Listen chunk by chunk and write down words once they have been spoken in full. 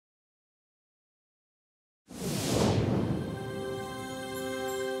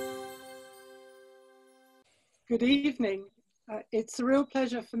Good evening. It's a real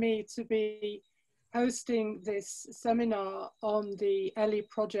pleasure for me to be hosting this seminar on the ELI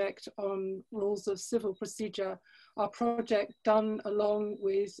project on rules of civil procedure, our project done along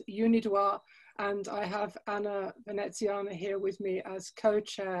with UNIDROIT, and I have Anna Veneziana here with me as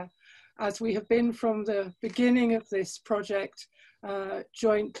co-chair, as we have been from the beginning of this project,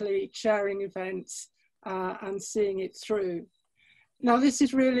 jointly chairing events and seeing it through. Now, this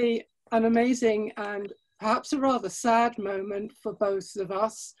is really an amazing and perhaps a rather sad moment for both of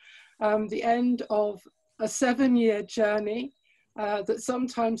us, the end of a 7-year journey that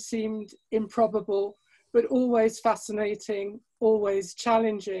sometimes seemed improbable, but always fascinating, always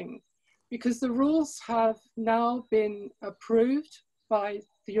challenging, because the rules have now been approved by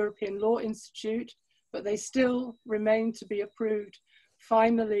the European Law Institute, but they still remain to be approved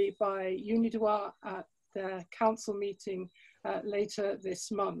finally by UNIDROIT at their council meeting later this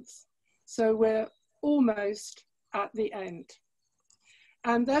month. So we're almost at the end.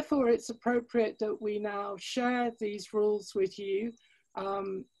 And therefore it's appropriate that we now share these rules with you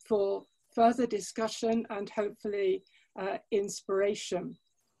for further discussion and hopefully inspiration.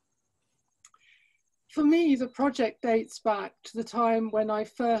 For me, the project dates back to the time when I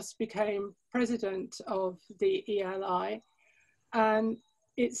first became president of the ELI, and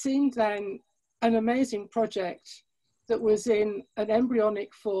it seemed then an amazing project that was in an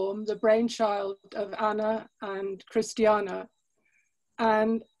embryonic form, the brainchild of Anna and Christiana.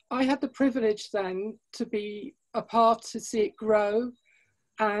 And I had the privilege then to be a part to see it grow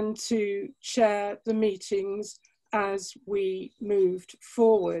and to chair the meetings as we moved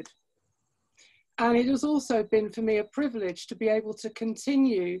forward. And it has also been for me a privilege to be able to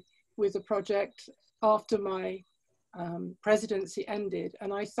continue with the project after my presidency ended.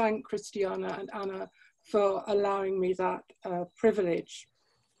 And I thank Christiana and Anna for allowing me that privilege.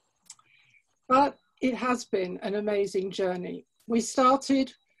 But it has been an amazing journey. We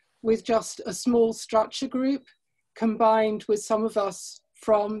started with just a small structure group combined with some of us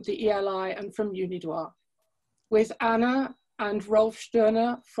from the ELI and from UNIDROIT, with Anna and Rolf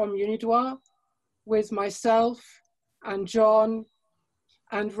Stirner from UNIDROIT, with myself and John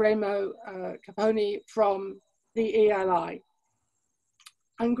and Remo Caponi from the ELI.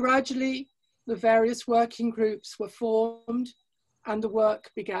 And gradually, the various working groups were formed and the work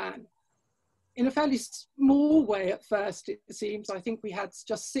began. In a fairly small way at first, it seems. I think we had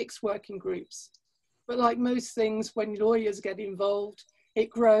just 6 working groups. But like most things, when lawyers get involved, it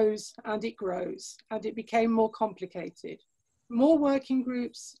grows, and it became more complicated. More working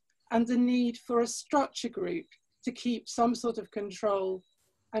groups and the need for a structure group to keep some sort of control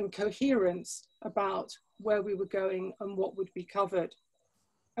and coherence about where we were going and what would be covered.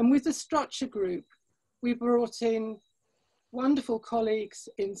 And with the structure group, we brought in wonderful colleagues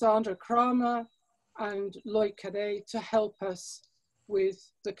in Sandra Kramer and Lloyd Cadet to help us with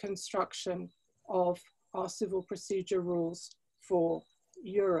the construction of our civil procedure rules for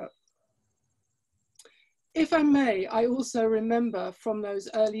Europe. If I may, I also remember from those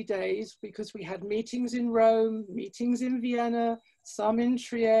early days, because we had meetings in Rome, meetings in Vienna, some in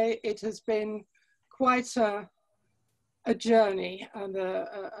Trier, it has been quite a journey and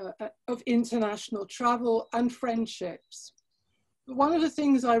of international travel and friendships. But one of the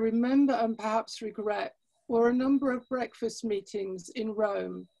things I remember and perhaps regret were a number of breakfast meetings in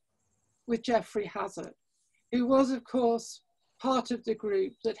Rome with Jeffrey Hazard, who was, of course, part of the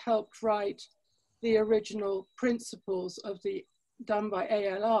group that helped write the original principles of done by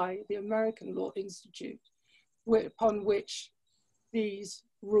ALI, the American Law Institute, upon which these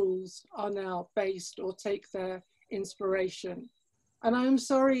rules are now based or take their inspiration. And I am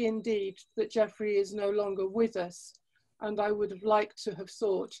sorry indeed that Jeffrey is no longer with us, and I would have liked to have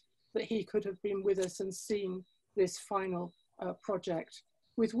thought that he could have been with us and seen this final project,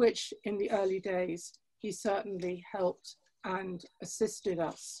 with which in the early days he certainly helped and assisted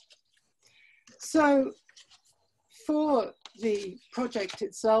us. So for the project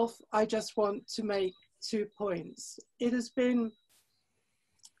itself, I just want to make 2 points. It has been,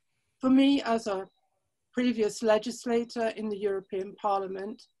 for me as a previous legislator in the European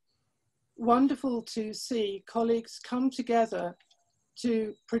Parliament, wonderful to see colleagues come together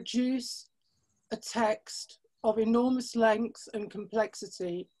to produce a text of enormous length and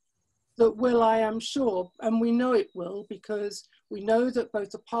complexity that will, I am sure, and we know it will, because we know that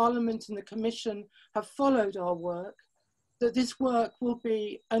both the Parliament and the Commission have followed our work, that this work will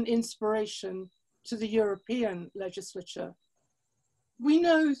be an inspiration to the European legislature. We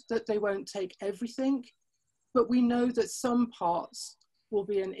know that they won't take everything, but we know that some parts will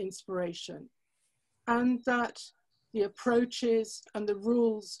be an inspiration, and that the approaches and the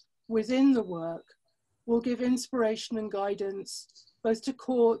rules within the work will give inspiration and guidance both to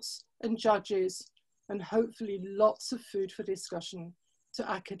courts and judges, and hopefully lots of food for discussion to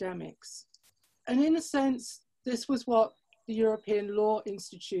academics. And in a sense, this was what the European Law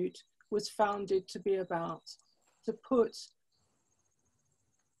Institute was founded to be about, to put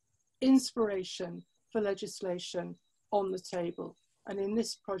inspiration for legislation on the table. And in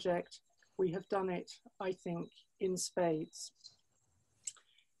this project, we have done it, I think, in spades.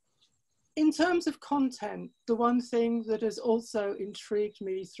 In terms of content, the one thing that has also intrigued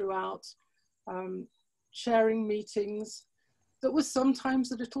me throughout sharing meetings that was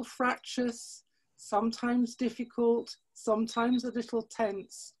sometimes a little fractious, sometimes difficult, sometimes a little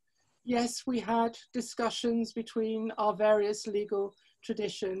tense. Yes, we had discussions between our various legal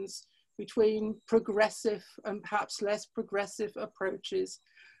traditions, between progressive and perhaps less progressive approaches.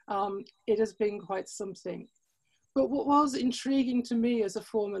 It has been quite something. But what was intriguing to me as a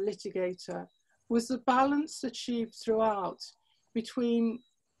former litigator was the balance achieved throughout between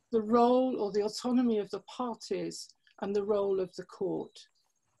the role or the autonomy of the parties and the role of the court.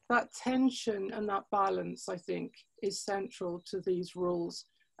 That tension and that balance, I think, is central to these rules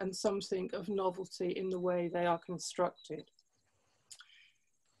and something of novelty in the way they are constructed.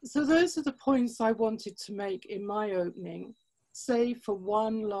 So those are the points I wanted to make in my opening, save for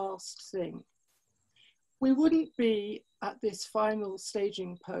one last thing. We wouldn't be at this final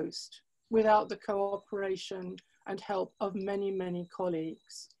staging post without the cooperation and help of many, many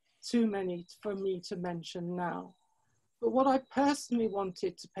colleagues, too many for me to mention now. But what I personally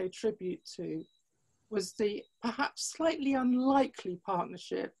wanted to pay tribute to was the perhaps slightly unlikely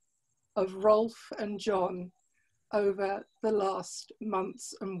partnership of Rolf and John over the last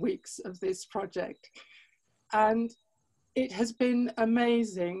months and weeks of this project. And it has been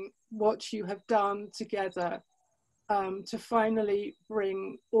amazing what you have done together to finally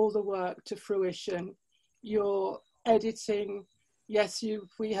bring all the work to fruition. Your editing, yes,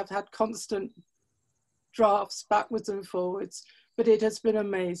 we have had constant drafts backwards and forwards, but it has been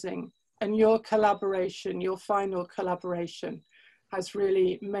amazing. And your collaboration, your final collaboration, has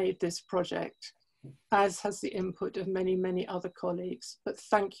really made this project, as has the input of many, many other colleagues. But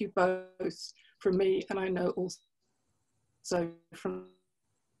thank you both from me, and I know also from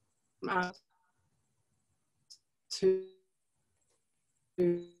out to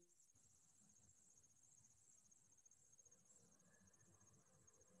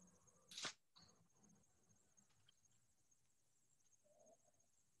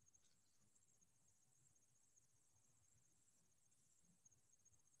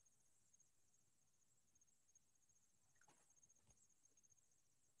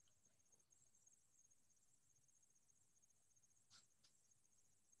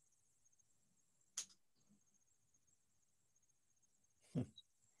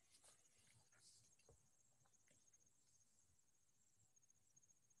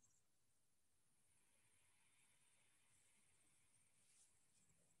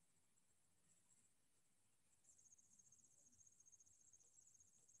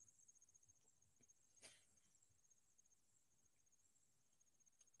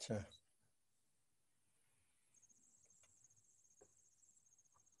Sure.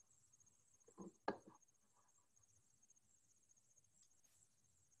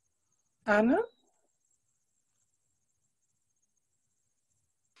 Anna?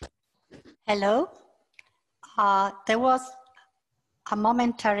 Hello. There was a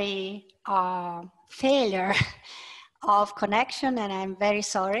momentary failure of connection, and I'm very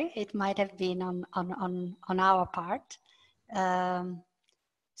sorry. It might have been on our part.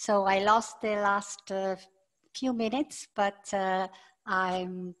 So I lost the last few minutes, but I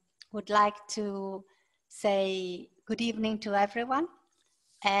would like to say good evening to everyone.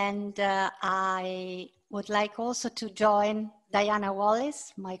 And I would like also to join Diana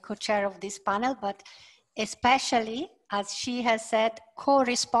Wallis, my co-chair of this panel, but especially, as she has said,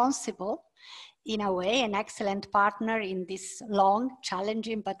 co-responsible in a way, an excellent partner in this long,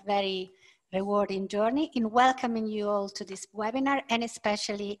 challenging, but very rewarding journey, in welcoming you all to this webinar, and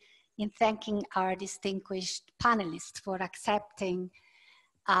especially in thanking our distinguished panelists for accepting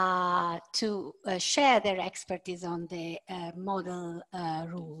to share their expertise on the model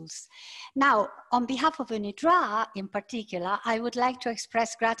rules. Now, on behalf of UNIDROIT in particular, I would like to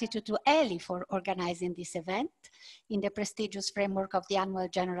express gratitude to ELI for organizing this event in the prestigious framework of the Annual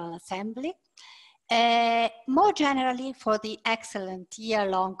General Assembly. More generally, for the excellent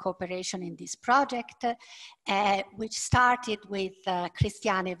year-long cooperation in this project, which started with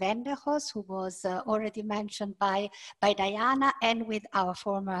Christiane Wenderhos, who was already mentioned by Diana, and with our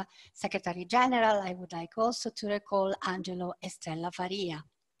former Secretary General. I would like also to recall Angelo Estrella Faria.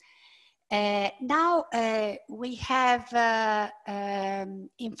 Now we have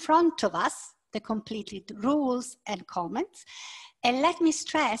in front of us the completed rules and comments. And let me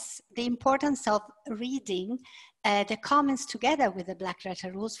stress the importance of reading the comments together with the black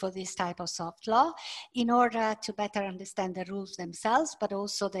letter rules for this type of soft law in order to better understand the rules themselves, but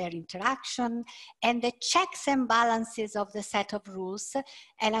also their interaction and the checks and balances of the set of rules.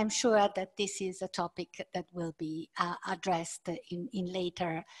 And I'm sure that this is a topic that will be addressed in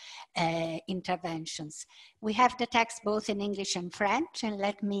later interventions. We have the text both in English and French, and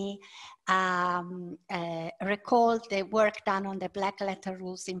let me recall the work done on the black letter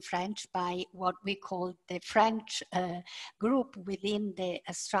rules in French by what we call the French group within the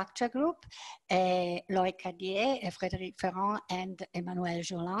structure group, Loïc Cadier, Frédéric Ferrand, and Emmanuel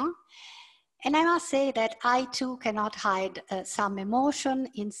Jolin. And I must say that I too cannot hide some emotion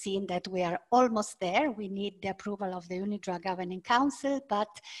in seeing that we are almost there. We need the approval of the UNIDROIT Governing Council, but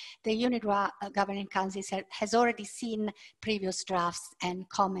the UNIDROIT Governing Council has already seen previous drafts and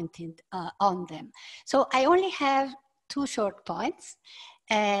commented on them. So I only have 2 short points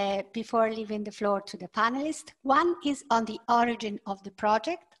before leaving the floor to the panelists. One is on the origin of the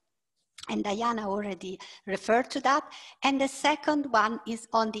project, and Diana already referred to that. And the second one is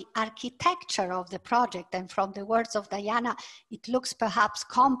on the architecture of the project. And from the words of Diana, it looks perhaps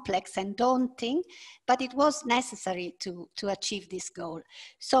complex and daunting, but it was necessary to achieve this goal.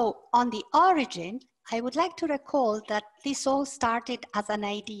 So on the origin, I would like to recall that this all started as an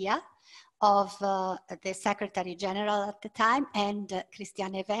idea of the Secretary General at the time and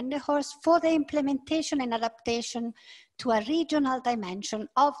Christiane Wendehorst for the implementation and adaptation to a regional dimension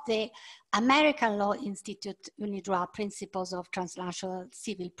of the American Law Institute UNIDROIT Principles of Transnational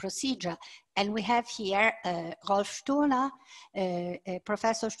Civil Procedure. And we have here Rolf Sturner.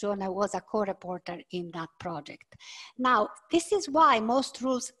 Professor Sturner was a co-reporter in that project. Now, this is why most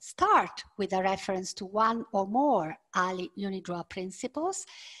rules start with a reference to one or more ELI-UNIDROIT principles.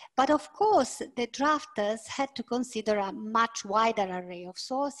 But of course, the drafters had to consider a much wider array of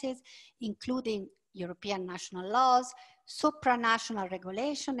sources, including European national laws, supranational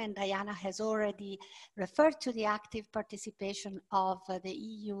regulation, and Diana has already referred to the active participation of the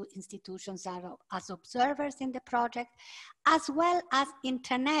EU institutions as observers in the project, as well as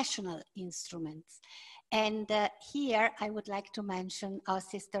international instruments. And here I would like to mention our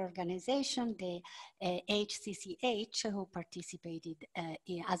sister organization, the HCCH, who participated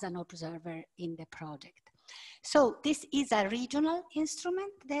as an observer in the project. So this is a regional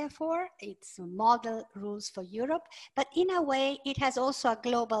instrument, therefore, it's model rules for Europe, but in a way it has also a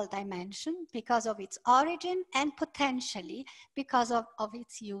global dimension because of its origin and potentially because of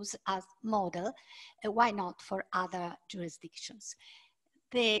its use as model. Why not for other jurisdictions?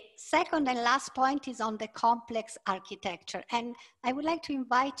 The second and last point is on the complex architecture. And I would like to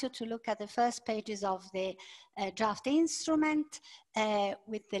invite you to look at the first pages of the draft instrument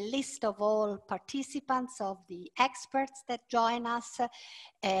with the list of all participants, of the experts that join us.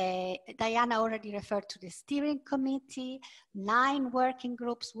 Diana already referred to the steering committee, 9 working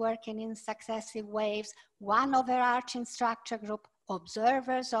groups working in successive waves, 1 overarching structure group,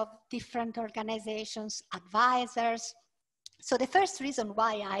 observers of different organizations, advisors. So the first reason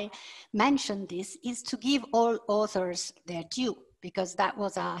why I mentioned this is to give all authors their due, because that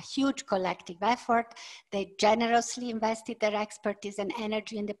was a huge collective effort. They generously invested their expertise and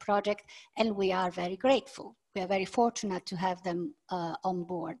energy in the project, and we are very grateful. We are very fortunate to have them on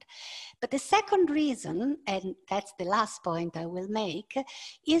board. But the second reason, and that's the last point I will make,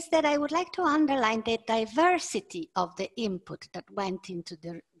 is that I would like to underline the diversity of the input that went into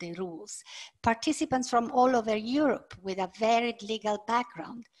the rules. Participants from all over Europe with a varied legal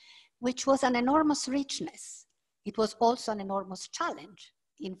background, which was an enormous richness. It was also an enormous challenge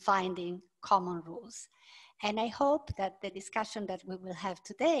in finding common rules. And I hope that the discussion that we will have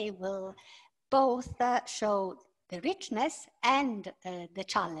today will both show the richness and the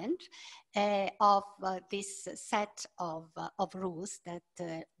challenge of this set of rules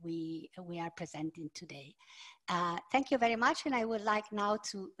that we are presenting today. Thank you very much, and I would like now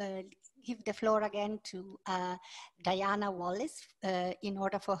to give the floor again to Diana Wallis in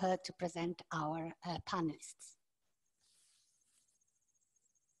order for her to present our panelists.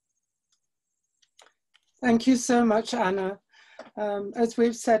 Thank you so much, Anna. As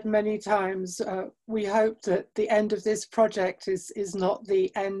we've said many times, we hope that the end of this project is not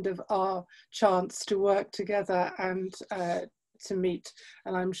the end of our chance to work together and to meet.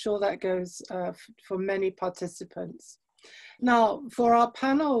 And I'm sure that goes for many participants. Now, for our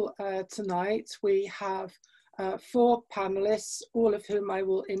panel tonight, we have 4 panelists, all of whom I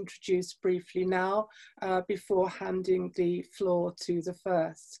will introduce briefly now before handing the floor to the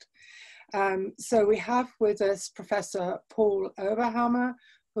first. So we have with us Professor Paul Oberhammer,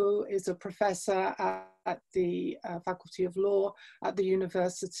 who is a professor at the Faculty of Law at the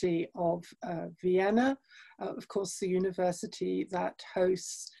University of Vienna, of course, the university that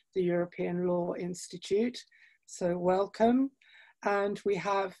hosts the European Law Institute. So welcome. And we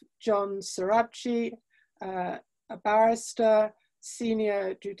have John Sarabji, a barrister,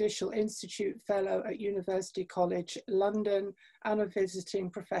 Senior Judicial Institute Fellow at University College London, and a visiting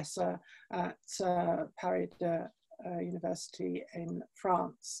professor at Paris University in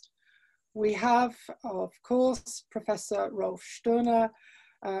France. We have, of course, Professor Rolf Sturner,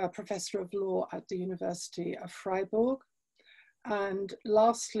 Professor of Law at the University of Freiburg. And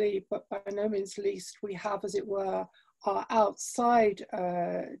lastly, but by no means least, we have, as it were, our outside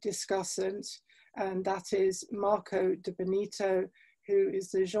discussant, and that is Marco de Benito, who is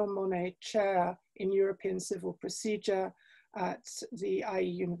the Jean Monnet Chair in European Civil Procedure at the IE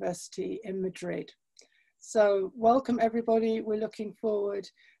University in Madrid. So welcome everybody. We're looking forward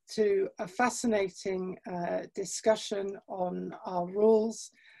to a fascinating discussion on our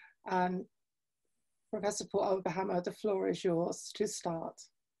rules. And Professor Paul Oberhammer, the floor is yours to start.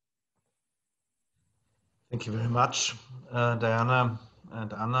 Thank you very much, Diana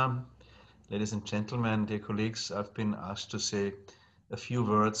and Anna. Ladies and gentlemen, dear colleagues, I've been asked to say a few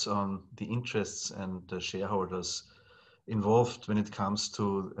words on the interests and the shareholders involved when it comes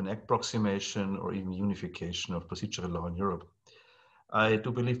to an approximation or even unification of procedural law in Europe. I do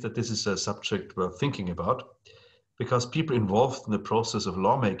believe that this is a subject worth thinking about, because people involved in the process of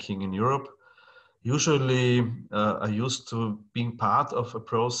lawmaking in Europe usually are used to being part of a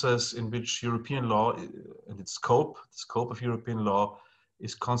process in which European law and its scope, the scope of European law,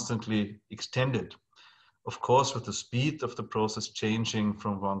 is constantly extended. Of course, with the speed of the process changing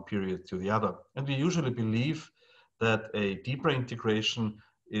from one period to the other. And we usually believe that a deeper integration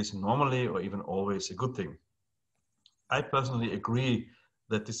is normally or even always a good thing. I personally agree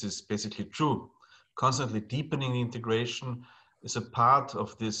that this is basically true. Constantly deepening integration is a part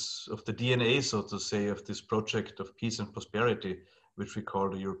of this, of the DNA, so to say, of this project of peace and prosperity, which we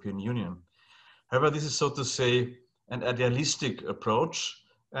call the European Union. However, this is, so to say, an idealistic approach,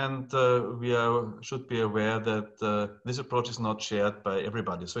 and we should be aware that this approach is not shared by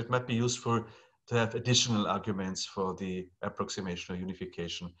everybody. So it might be useful to have additional arguments for the approximation or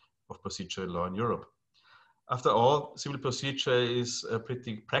unification of procedural law in Europe. After all, civil procedure is a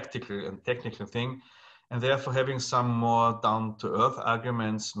pretty practical and technical thing, and therefore having some more down-to-earth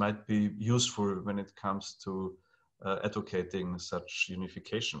arguments might be useful when it comes to advocating such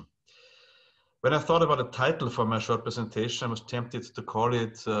unification. When I thought about a title for my short presentation, I was tempted to call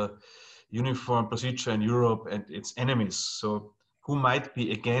it Uniform Procedure in Europe and Its Enemies. So who might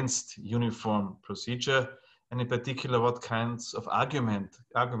be against uniform procedure, and in particular, what kinds of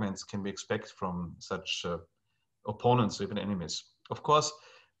arguments can we expect from such opponents or even enemies? Of course,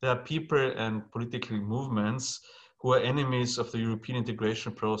 there are people and political movements who are enemies of the European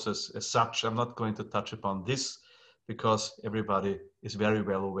integration process as such. I'm not going to touch upon this because everybody is very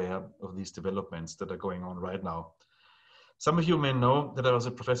well aware of these developments that are going on right now. Some of you may know that I was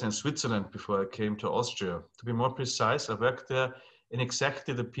a professor in Switzerland before I came to Austria. To be more precise, I worked there in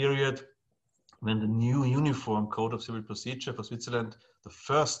exactly the period when the new Uniform Code of Civil Procedure for Switzerland, the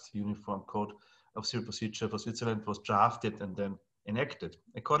first Uniform Code of Civil Procedure for Switzerland, was drafted and then enacted.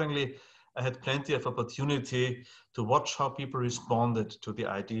 Accordingly, I had plenty of opportunity to watch how people responded to the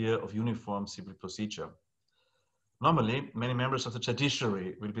idea of uniform civil procedure. Normally, many members of the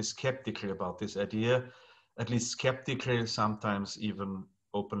judiciary will be skeptical about this idea, at least skeptical, sometimes even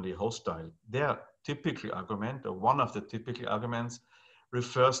openly hostile. Their typical argument, or one of the typical arguments,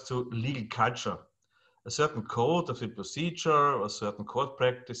 refers to legal culture. A certain code of civil procedure or a certain court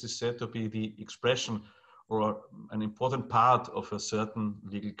practice is said to be the expression or an important part of a certain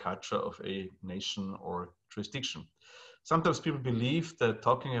legal culture of a nation or jurisdiction. Sometimes people believe that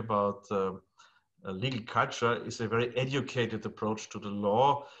talking about legal culture is a very educated approach to the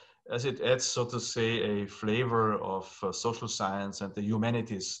law, as it adds, so to say, a flavor of social science and the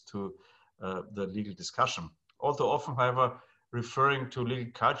humanities to the legal discussion. Although often, however, referring to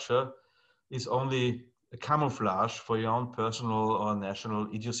legal culture is only a camouflage for your own personal or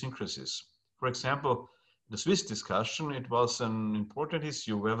national idiosyncrasies. For example, the Swiss discussion, it was an important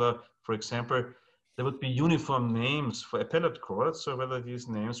issue whether, for example, there would be uniform names for appellate courts or whether these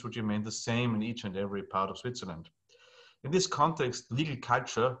names would remain the same in each and every part of Switzerland. In this context, legal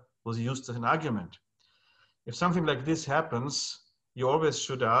culture was used as an argument. If something like this happens, you always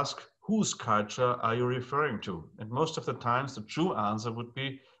should ask, whose culture are you referring to? And most of the times the true answer would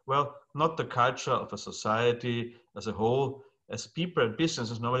be, well, not the culture of a society as a whole, as people and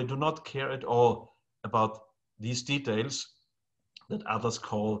businesses normally do not care at all about these details that others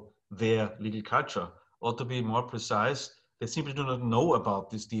call their legal culture. Or to be more precise, they simply do not know about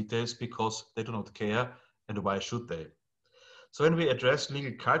these details because they do not care, and why should they? So when we address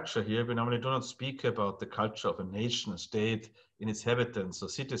legal culture here, we normally do not speak about the culture of a nation, a state, in its inhabitants or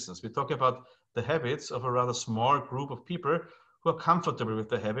citizens. We talk about the habits of a rather small group of people who are comfortable with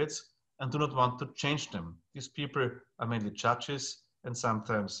their habits and do not want to change them. These people are mainly judges and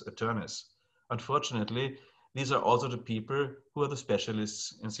sometimes attorneys. Unfortunately, these are also the people who are the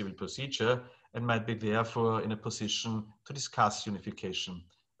specialists in civil procedure and might be therefore in a position to discuss unification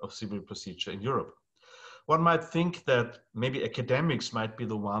of civil procedure in Europe. One might think that maybe academics might be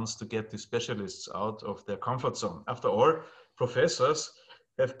the ones to get the specialists out of their comfort zone. After all, professors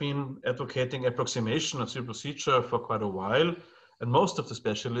have been advocating approximation of civil procedure for quite a while, and most of the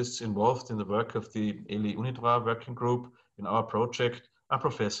specialists involved in the work of the ELI-UNIDROIT working group in our project are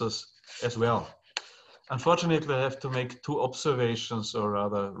professors as well. Unfortunately, I have to make two observations, or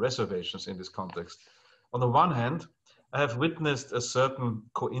rather reservations, in this context. On the one hand, I have witnessed a certain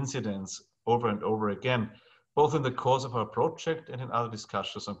coincidence over and over again, both in the course of our project and in other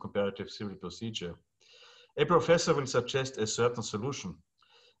discussions on comparative civil procedure. A professor will suggest a certain solution.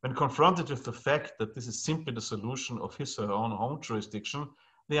 When confronted with the fact that this is simply the solution of his or her own home jurisdiction,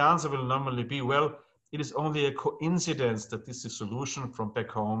 the answer will normally be, well, it is only a coincidence that this solution from back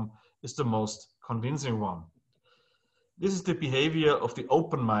home is the most convincing one. This is the behavior of the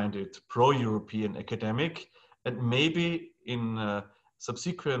open-minded pro-European academic, and maybe in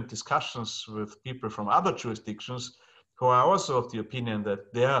subsequent discussions with people from other jurisdictions who are also of the opinion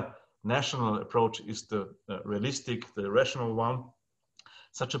that their national approach is the realistic, the rational one,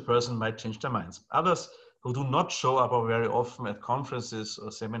 such a person might change their minds. Others who do not show up very often at conferences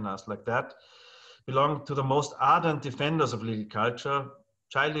or seminars like that belong to the most ardent defenders of legal culture,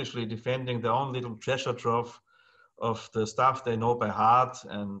 childishly defending their own little treasure trove of the stuff they know by heart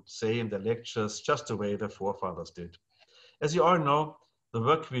and say in their lectures just the way their forefathers did. As you all know, the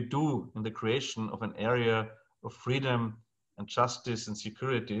work we do in the creation of an area of freedom and justice and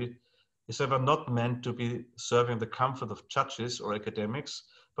security is ever not meant to be serving the comfort of judges or academics,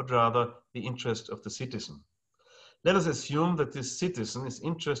 but rather the interest of the citizen. Let us assume that this citizen is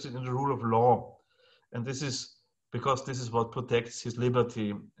interested in the rule of law, and this is because this is what protects his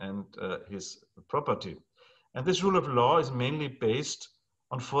liberty and his property. And this rule of law is mainly based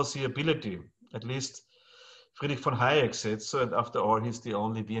on foreseeability. At least Friedrich von Hayek said so, and after all, he's the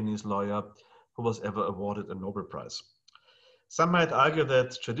only Viennese lawyer who was ever awarded a Nobel Prize. Some might argue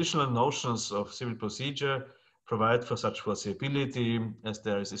that traditional notions of civil procedure provide for such foreseeability, as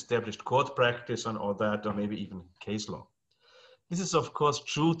there is established court practice on all that, or maybe even case law. This is of course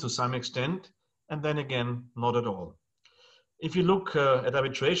true to some extent, and then again, not at all. If you look at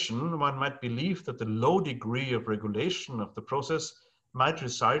arbitration, one might believe that the low degree of regulation of the process might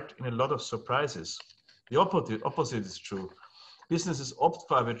result in a lot of surprises. The opposite is true. Businesses opt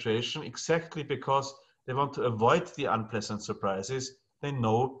for arbitration exactly because they want to avoid the unpleasant surprises they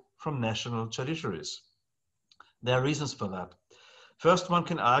know from national judiciaries. There are reasons for that. First, one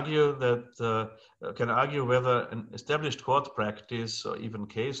can argue whether an established court practice or even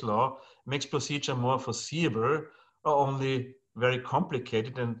case law makes procedure more foreseeable or only very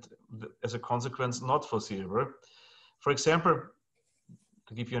complicated and, as a consequence, not foreseeable. For example,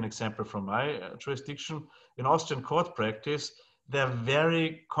 to give you an example from my jurisdiction, in Austrian court practice, there are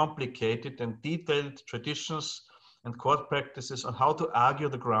very complicated and detailed traditions and court practices on how to argue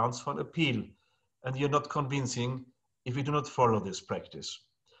the grounds for an appeal. And you're not convincing if you do not follow this practice.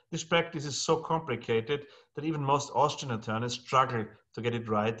 This practice is so complicated that even most Austrian attorneys struggle to get it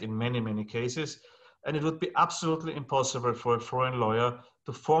right in many, many cases. And it would be absolutely impossible for a foreign lawyer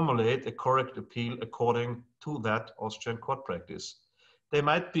to formulate a correct appeal according to that Austrian court practice. They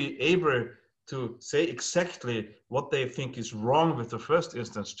might be able to say exactly what they think is wrong with the first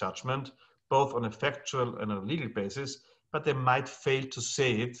instance judgment, both on a factual and a legal basis, but they might fail to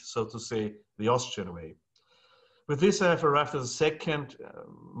say it, so to say, the Austrian way. With this, I have arrived at the second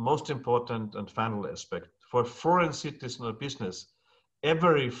most important and final aspect. For a foreign citizen or business,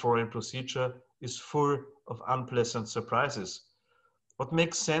 every foreign procedure is full of unpleasant surprises. What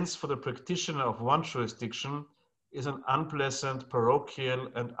makes sense for the practitioner of one jurisdiction is an unpleasant, parochial,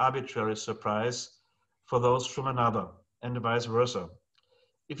 and arbitrary surprise for those from another, and vice versa.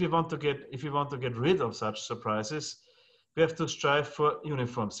 If you want to get rid of such surprises, we have to strive for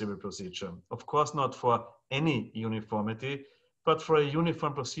uniform civil procedure. Of course, not for any uniformity, but for a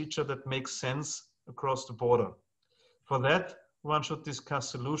uniform procedure that makes sense across the border. For that, one should discuss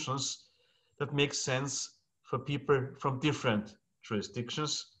solutions that make sense for people from different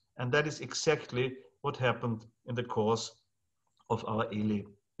jurisdictions. And that is exactly what happened in the course of our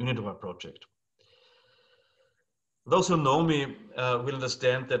ELI-UNIDROIT project. Those who know me will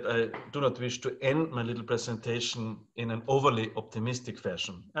understand that I do not wish to end my little presentation in an overly optimistic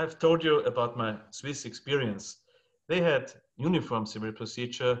fashion. I've told you about my Swiss experience. They had uniform civil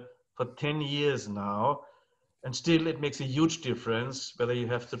procedure for 10 years now, and still it makes a huge difference whether you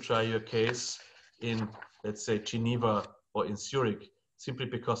have to try your case in, let's say, Geneva or in Zurich, simply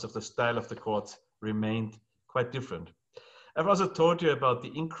because of the style of the courts remained quite different. I've also told you about the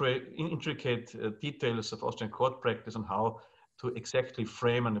intricate details of Austrian court practice on how to exactly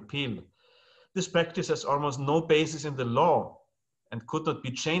frame an appeal. This practice has almost no basis in the law and could not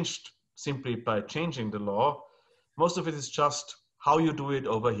be changed simply by changing the law. Most of it is just how you do it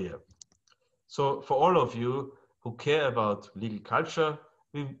over here. So for all of you who care about legal culture,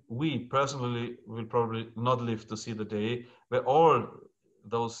 we personally will probably not live to see the day where all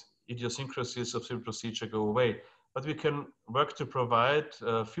those idiosyncrasies of civil procedure go away. But we can work to provide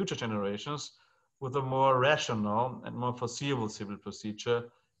future generations with a more rational and more foreseeable civil procedure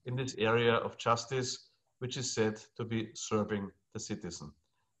in this area of justice, which is said to be serving the citizen.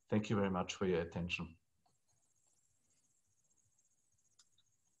 Thank you very much for your attention.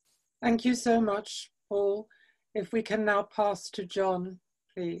 Thank you so much, Paul. If we can now pass to John,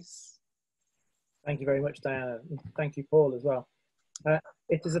 please. Thank you very much, Diana. Thank you, Paul, as well.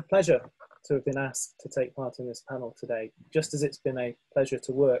 It is a pleasure to have been asked to take part in this panel today, just as it's been a pleasure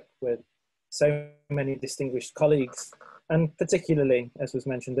to work with so many distinguished colleagues, and particularly, as was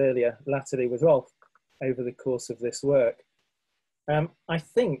mentioned earlier, latterly with Rolf over the course of this work. I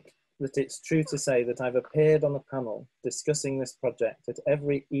think that it's true to say that I've appeared on a panel discussing this project at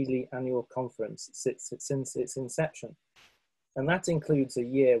every ELI annual conference since its inception. And that includes a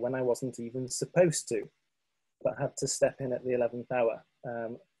year when I wasn't even supposed to, but had to step in at the 11th hour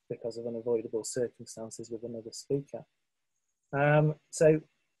because of unavoidable circumstances with another speaker. So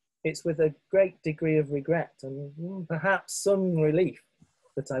it's with a great degree of regret and perhaps some relief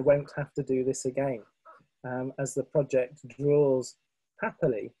that I won't have to do this again, as the project draws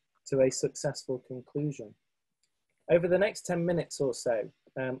happily to a successful conclusion. Over the next 10 minutes or so,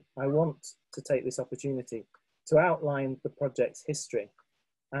 I want to take this opportunity to outline the project's history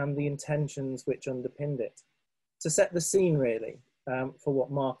and the intentions which underpinned it, to set the scene really for what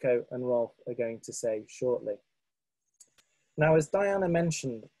Marco and Rolf are going to say shortly. Now, as Diana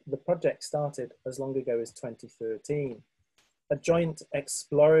mentioned, the project started as long ago as 2013. A joint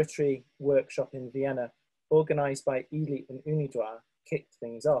exploratory workshop in Vienna organized by ELI and UNIDROIT kicked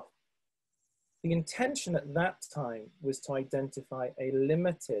things off. The intention at that time was to identify a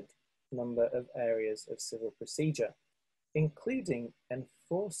limited number of areas of civil procedure, including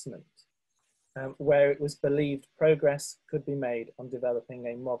enforcement, where it was believed progress could be made on developing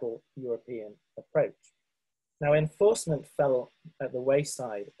a model European approach. Now, enforcement fell at the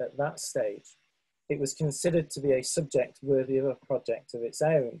wayside at that stage. It was considered to be a subject worthy of a project of its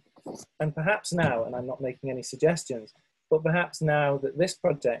own. And perhaps now, and I'm not making any suggestions, but perhaps now that this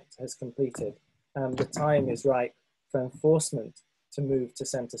project has completed, the time is right for enforcement to move to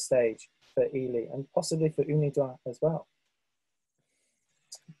centre stage for ELI and possibly for UNIDROIT as well.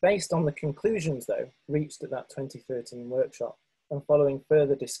 Based on the conclusions, though, reached at that 2013 workshop, and following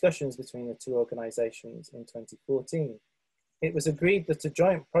further discussions between the two organisations in 2014, it was agreed that a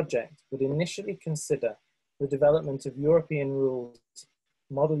joint project would initially consider the development of European rules,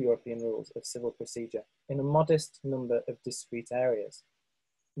 model European rules of civil procedure in a modest number of discrete areas.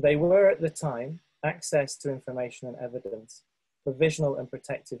 They were at the time access to information and evidence, provisional and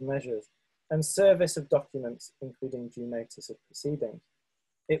protective measures, and service of documents, including due notice of proceedings.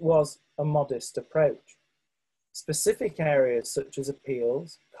 It was a modest approach. Specific areas such as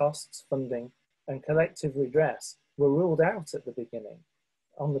appeals, costs, funding, and collective redress were ruled out at the beginning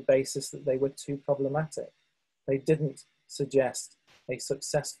on the basis that they were too problematic. They didn't suggest a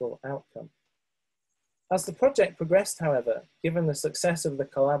successful outcome. As the project progressed, however, given the success of the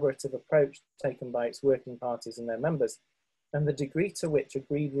collaborative approach taken by its working parties and their members, and the degree to which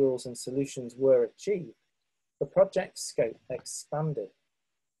agreed rules and solutions were achieved, the project's scope expanded,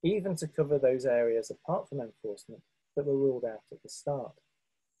 even to cover those areas apart from enforcement that were ruled out at the start.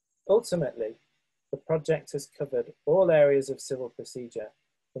 Ultimately, the project has covered all areas of civil procedure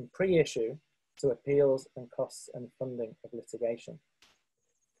from pre-issue to appeals and costs and funding of litigation.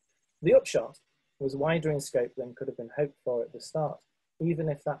 The upshot was wider in scope than could have been hoped for at the start, even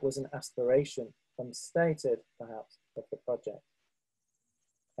if that was an aspiration, unstated perhaps, of the project.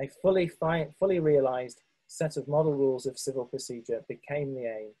 A fully realised set of model rules of civil procedure became the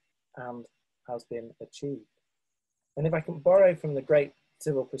aim and has been achieved. And if I can borrow from the great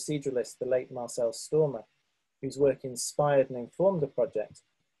civil proceduralist, the late Marcel Stormer, whose work inspired and informed the project,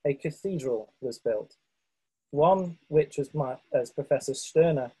 a cathedral was built. One which, as Professor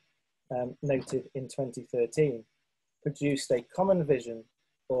Stirner noted in 2013, produced a common vision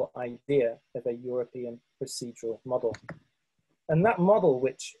or idea of a European procedural model. And that model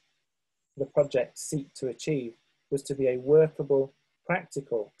which the project seek to achieve was to be a workable,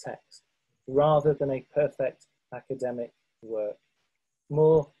 practical text, rather than a perfect academic work.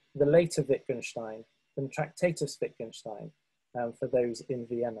 More the later Wittgenstein than Tractatus Wittgenstein for those in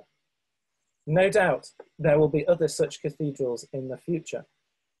Vienna. No doubt there will be other such cathedrals in the future,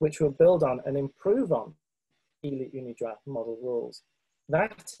 which will build on and improve on ELI-UNIDROIT model rules.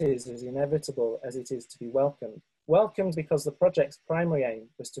 That is as inevitable as it is to be welcomed. Welcomed because the project's primary aim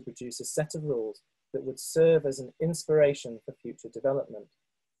was to produce a set of rules that would serve as an inspiration for future development,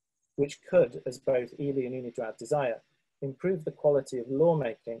 which could, as both ELI and UNIDROIT desire, improve the quality of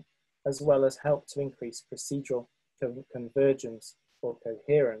lawmaking, as well as help to increase procedural convergence or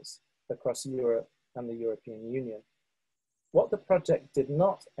coherence across Europe and the European Union. What the project did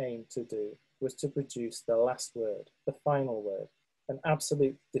not aim to do was to produce the last word, the final word, an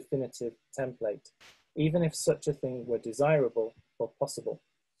absolute definitive template, even if such a thing were desirable or possible.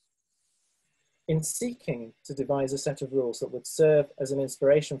 In seeking to devise a set of rules that would serve as an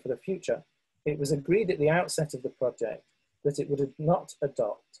inspiration for the future, it was agreed at the outset of the project that it would not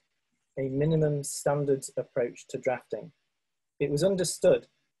adopt a minimum standards approach to drafting. It was understood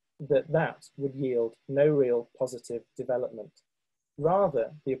that that would yield no real positive development.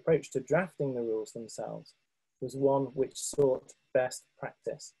 Rather, the approach to drafting the rules themselves was one which sought best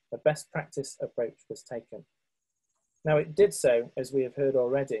practice. A best practice approach was taken. Now it did so, as we have heard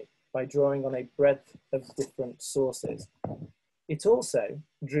already, by drawing on a breadth of different sources. It also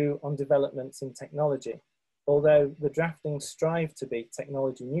drew on developments in technology, although the drafting strived to be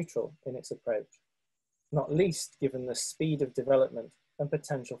technology neutral in its approach, not least given the speed of development and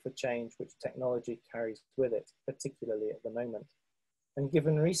potential for change which technology carries with it, particularly at the moment. And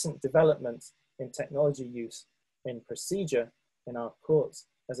given recent developments in technology use in procedure in our courts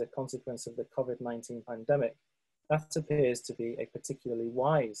as a consequence of the COVID-19 pandemic, that appears to be a particularly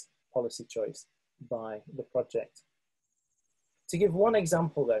wise policy choice by the project. To give one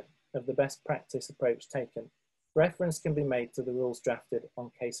example though of the best practice approach taken, reference can be made to the rules drafted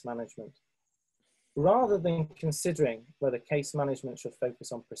on case management. Rather than considering whether case management should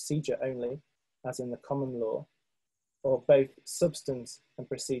focus on procedure only, as in the common law, or both substance and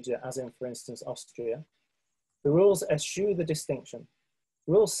procedure, as in, for instance, Austria, the rules eschew the distinction.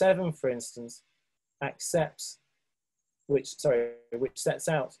 Rule 7, for instance, which sets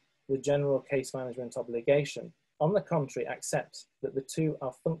out the general case management obligation, on the contrary, accepts that the two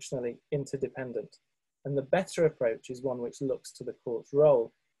are functionally interdependent. And the better approach is one which looks to the court's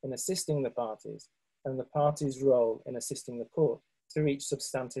role in assisting the parties and the parties' role in assisting the court to reach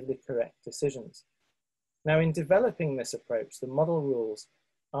substantively correct decisions. Now, in developing this approach, the model rules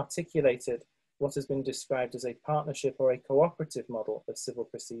articulated what has been described as a partnership or a cooperative model of civil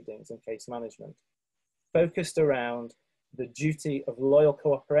proceedings and case management, focused around the duty of loyal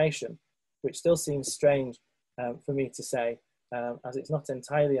cooperation, which still seems strange for me to say, as it's not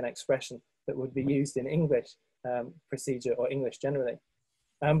entirely an expression that would be used in English procedure or English generally.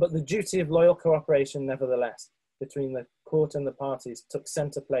 But the duty of loyal cooperation, nevertheless, between the court and the parties took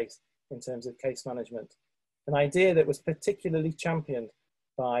centre place in terms of case management. An idea that was particularly championed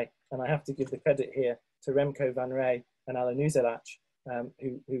by, and I have to give the credit here to Remco van Rij and Alan Uzelach,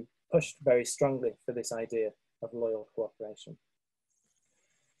 who pushed very strongly for this idea of loyal cooperation.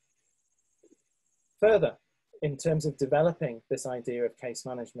 Further, in terms of developing this idea of case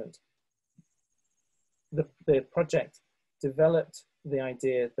management, the project developed the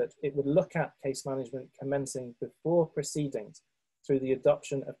idea that it would look at case management commencing before proceedings through the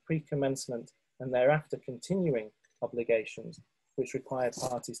adoption of pre-commencement and thereafter continuing obligations, which require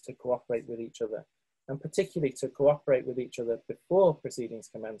parties to cooperate with each other, and particularly to cooperate with each other before proceedings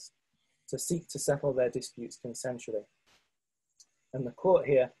commence, to seek to settle their disputes consensually. And the court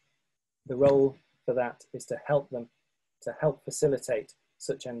here, the role for that is to help them, to help facilitate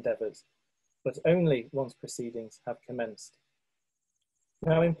such endeavours, but only once proceedings have commenced.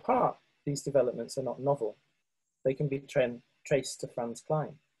 Now, in part, these developments are not novel. They can be traced to Franz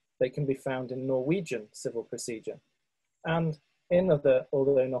Klein. They can be found in Norwegian civil procedure and in other,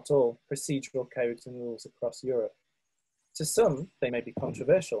 although not all, procedural codes and rules across Europe. To some, they may be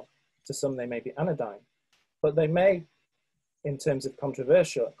controversial. To some, they may be anodyne. But they may, in terms of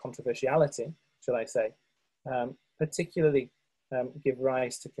controversiality, shall I say, particularly give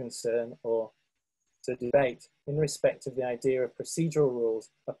rise to concern or to debate in respect of the idea of procedural rules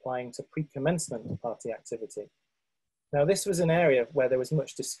applying to pre-commencement party activity. Now, this was an area where there was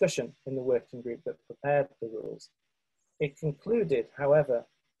much discussion in the working group that prepared the rules. It concluded, however,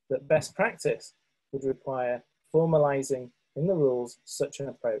 that best practice would require formalising in the rules such an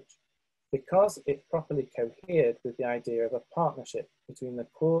approach, because it properly cohered with the idea of a partnership between the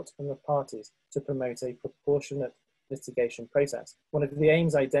court and the parties to promote a proportionate litigation process. One of the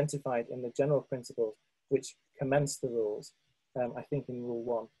aims identified in the general principles which commence the rules, I think in Rule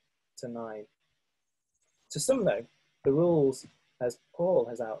 1 to 9. To some, though, the rules, as Paul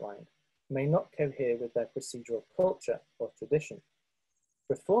has outlined, may not cohere with their procedural culture or tradition.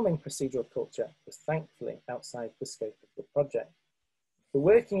 Reforming procedural culture was thankfully outside the scope of the project. The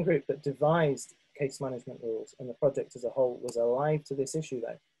working group that devised case management rules and the project as a whole was alive to this issue,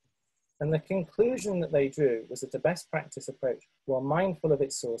 though. And the conclusion that they drew was that a best practice approach, while mindful of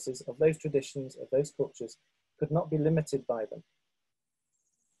its sources, of those traditions, of those cultures, could not be limited by them.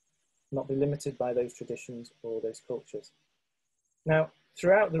 Not be limited by those traditions or those cultures. Now,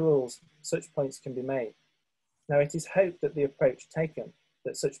 throughout the rules, such points can be made. Now, it is hoped that the approach taken,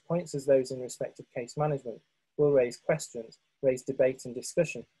 that such points as those in respect of case management, will raise questions, raise debate and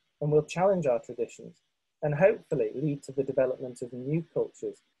discussion, and will challenge our traditions, and hopefully lead to the development of new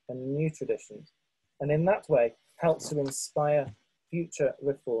cultures and new traditions, and in that way help to inspire future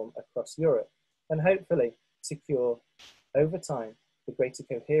reform across Europe, and hopefully secure, over time, the greater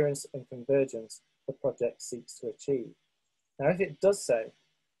coherence and convergence the project seeks to achieve. Now, if it does so,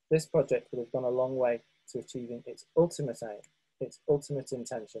 this project would have gone a long way to achieving its ultimate aim, its ultimate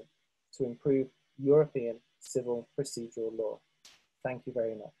intention, to improve European civil procedural law. Thank you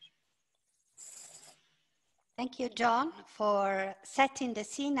very much. Thank you, John, for setting the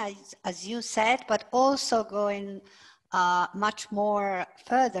scene, as you said, but also going much more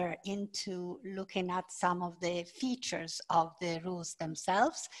further into looking at some of the features of the rules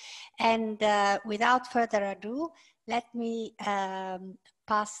themselves. And without further ado, let me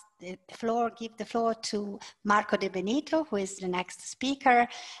pass the floor, give the floor to Marco De Benito, who is the next speaker,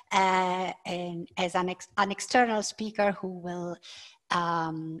 and as an external speaker who will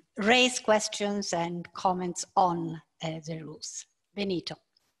raise questions and comments on the rules. Benito.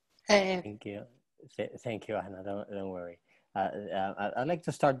 Thank you. Thank you, Anna. Don't worry. I'd like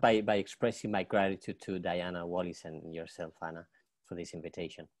to start by expressing my gratitude to Diana Wallis and yourself, Anna, for this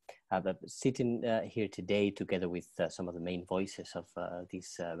invitation. But sitting here today together with some of the main voices of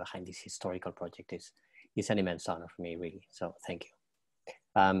this behind this historical project is an immense honor for me, really. So thank you.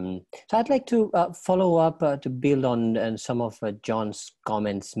 So I'd like to follow up to build on some of John's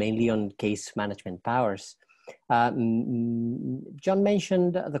comments, mainly on case management powers. John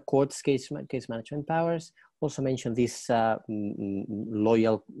mentioned the court's case management powers, also mentioned this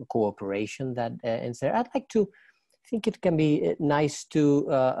loyal cooperation that ends there. I'd like to think it can be nice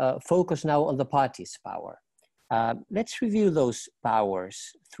to focus now on the party's power. Let's review those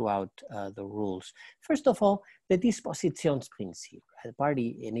powers throughout the rules. First of all, the dispositionsprinzip, the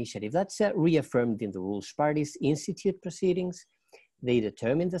party initiative, that's reaffirmed in the rules. Parties institute proceedings, they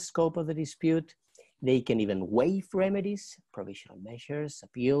determine the scope of the dispute, they can even waive remedies, provisional measures,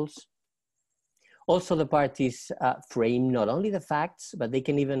 appeals. Also, the parties frame not only the facts, but they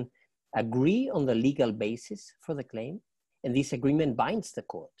can even agree on the legal basis for the claim. And this agreement binds the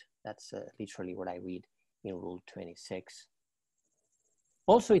court. That's literally what I read in Rule 26.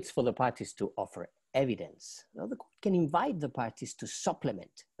 Also, it's for the parties to offer evidence. Now, the court can invite the parties to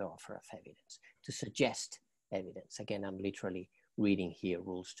supplement the offer of evidence, to suggest evidence. Again, I'm literally reading here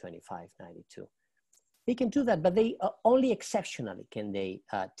Rules 2592. They can do that, but they only exceptionally can they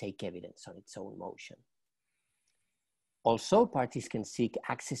take evidence on its own motion. Also, parties can seek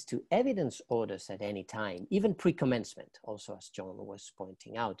access to evidence orders at any time, even pre-commencement, also as John was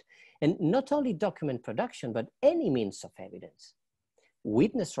pointing out. And not only document production, but any means of evidence.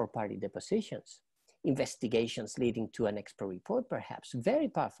 Witness or party depositions, investigations leading to an expert report, perhaps, very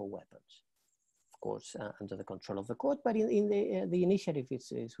powerful weapons. Of course, under the control of the court, but in the initiative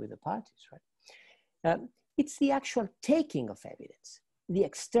is with the parties, right? It's the actual taking of evidence, the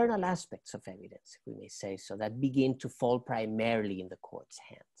external aspects of evidence, if we may say so, that begin to fall primarily in the court's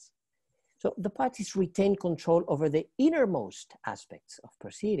hands. So the parties retain control over the innermost aspects of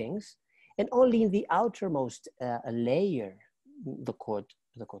proceedings, and only in the outermost layer, the court's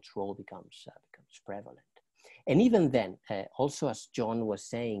role becomes prevalent. And even then, also as John was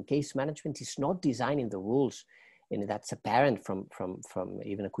saying, case management is not designed in the rules, and that's apparent from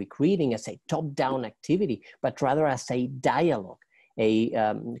even a quick reading, as a top-down activity, but rather as a dialogue, a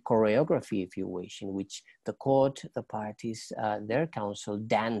choreography, if you wish, in which the court, the parties, their counsel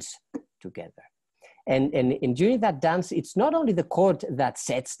dance together. And during that dance, it's not only the court that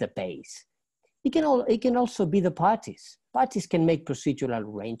sets the pace. It can also be the parties. Parties can make procedural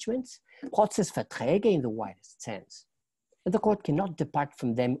arrangements, Prozessverträge in the widest sense. And the court cannot depart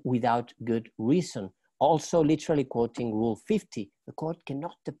from them without good reason. Also, literally quoting Rule 50, the court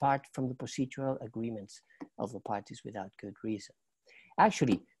cannot depart from the procedural agreements of the parties without good reason.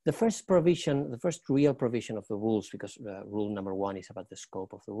 Actually, the first provision, the first real provision of the rules, because rule number 1 is about the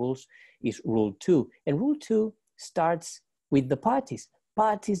scope of the rules, is Rule 2. And Rule 2 starts with the parties.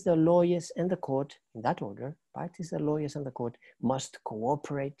 Parties, the lawyers, and the court, in that order, parties, the lawyers, and the court must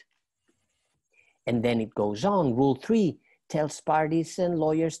cooperate. And then it goes on. Rule 3 tells parties and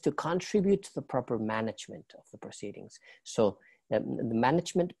lawyers to contribute to the proper management of the proceedings. So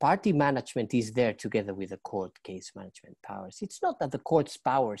the party management is there together with the court case management powers. It's not that the court's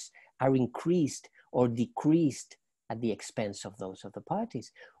powers are increased or decreased at the expense of those of the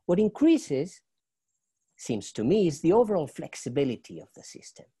parties. What increases, seems to me, is the overall flexibility of the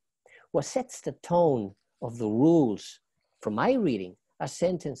system. What sets the tone of the rules, from my reading, are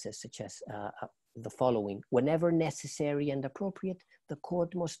sentences such as the following: whenever necessary and appropriate, the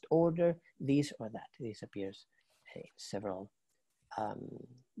court must order this or that. This appears in several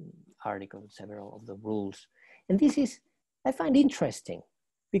articles, several of the rules. And this is, I find interesting,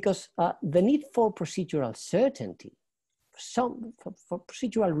 because the need for procedural certainty, for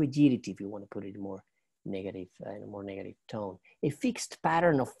procedural rigidity, if you want to put it more negative, in a more negative tone, a fixed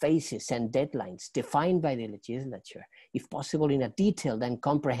pattern of phases and deadlines defined by the legislature, if possible in a detailed and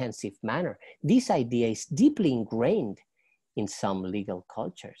comprehensive manner. This idea is deeply ingrained in some legal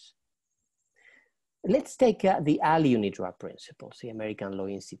cultures. Let's take the ELI-UNIDROIT principles, the American Law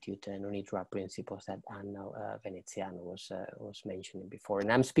Institute and UNIDROIT principles that Anna Veneziano was mentioning before.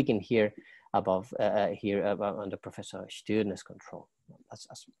 And I'm speaking here above, under Professor Stürner's control. As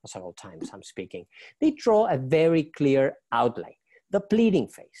several times I'm speaking. They draw a very clear outline: the pleading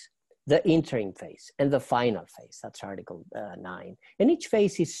phase, the interim phase, and the final phase. That's Article 9. And each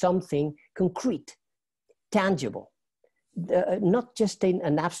phase is something concrete, tangible, not just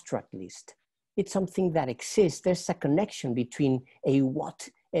an abstract list. It's something that exists. There's a connection between a what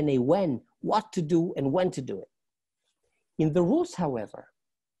and a when, what to do and when to do it. In the rules, however,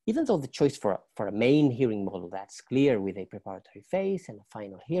 even though the choice for a main hearing model, that's clear, with a preparatory phase and a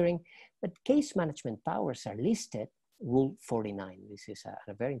final hearing, but case management powers are listed, Rule 49. This is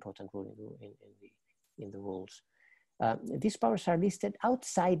a very important rule in the rules. These powers are listed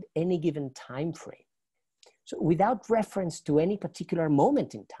outside any given time frame. So without reference to any particular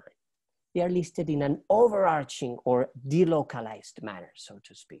moment in time, they are listed in an overarching or delocalized manner, so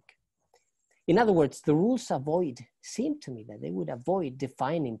to speak. In other words, the rules seem to me that they would avoid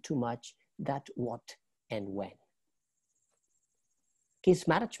defining too much that what and when. Case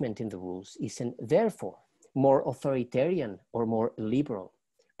management in the rules isn't therefore more authoritarian or more liberal,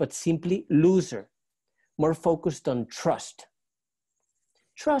 but simply looser, more focused on trust.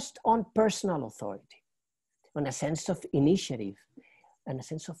 Trust on personal authority, on a sense of initiative, and a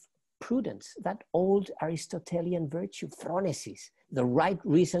sense of prudence, that old Aristotelian virtue, phronesis, the right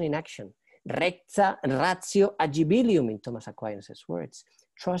reason in action, recta ratio agibilium, in Thomas Aquinas' words,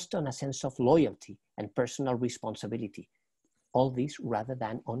 trust on a sense of loyalty and personal responsibility. All this rather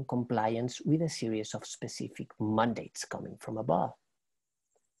than on compliance with a series of specific mandates coming from above.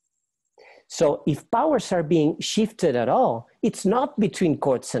 So if powers are being shifted at all, it's not between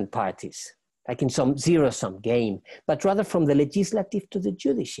courts and parties, like in some zero-sum game, but rather from the legislative to the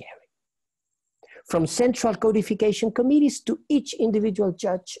judiciary, from central codification committees to each individual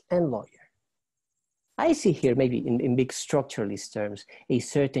judge and lawyer. I see here, maybe in big structuralist terms, a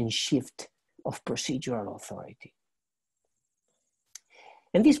certain shift of procedural authority.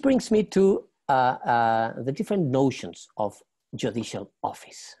 And this brings me to the different notions of judicial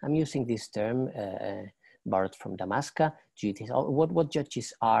office. I'm using this term borrowed from Damascus, what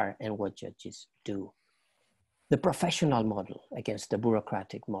judges are and what judges do. The professional model against the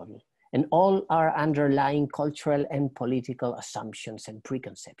bureaucratic model, and all our underlying cultural and political assumptions and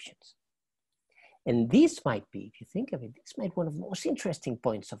preconceptions. And this might be, if you think of it, this might be one of the most interesting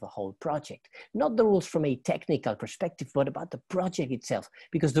points of the whole project. Not the rules from a technical perspective, but about the project itself.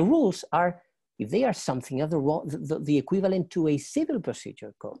 Because the rules are, if they are something other, the equivalent to a civil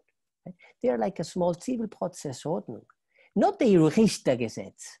procedure code. Right? They are like a small civil Prozessordnung. Not a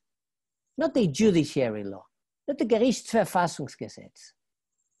Richtergesetz, not a judiciary law, not a Gerichtsverfassungsgesetz.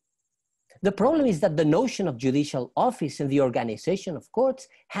 The problem is that the notion of judicial office and the organization of courts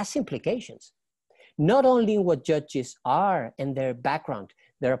has implications. Not only in what judges are and their background,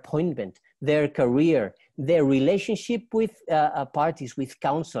 their appointment, their career, their relationship with parties, with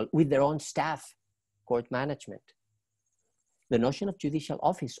counsel, with their own staff, court management. The notion of judicial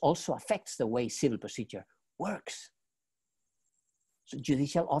office also affects the way civil procedure works. So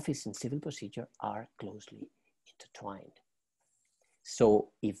judicial office and civil procedure are closely intertwined.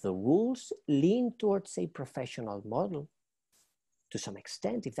 So if the rules lean towards a professional model, to some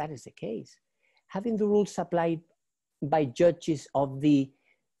extent, if that is the case, having the rules applied by judges of the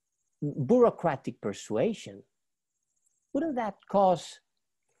bureaucratic persuasion, wouldn't that cause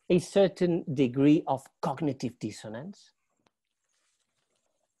a certain degree of cognitive dissonance?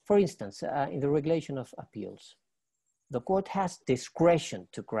 For instance, in the regulation of appeals, the court has discretion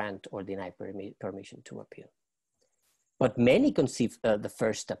to grant or deny permission to appeal. But many conceive the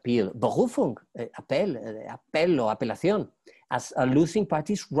first appeal, Berufung, appello, apelación, as a losing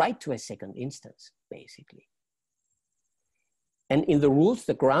party's right to a second instance, basically. And in the rules,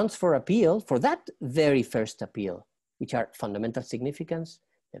 the grounds for appeal, for that very first appeal, which are fundamental significance,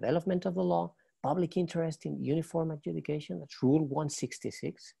 development of the law, public interest in uniform adjudication, that's Rule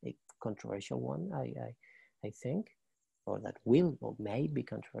 166, a controversial one, I think, or that will or may be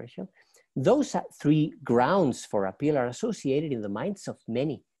controversial. Those three grounds for appeal are associated in the minds of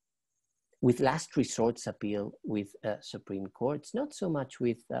many with last resort's appeal with Supreme Courts, not so much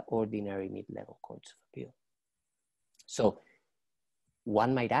with ordinary mid-level courts of appeal. So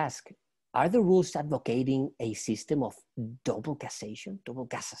one might ask, are the rules advocating a system of double cassation,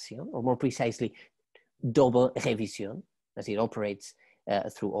 or more precisely, double revision, as it operates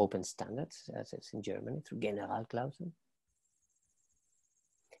through open standards, as it's in Germany, through Generalklauseln?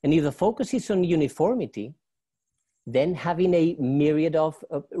 And if the focus is on uniformity, then having a myriad of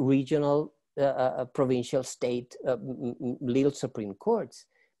regional, provincial, state, legal Supreme Courts,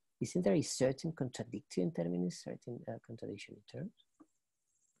 isn't there a certain contradiction in terms, certain contradiction in terms?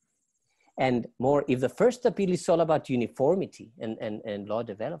 And more, if the first appeal is all about uniformity and law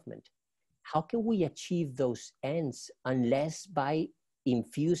development, how can we achieve those ends unless by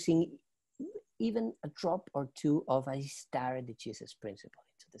infusing even a drop or two of a stare decisis principle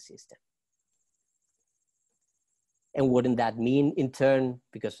into the system? And wouldn't that mean in turn,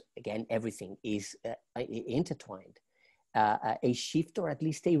 because again, everything is intertwined, a shift or at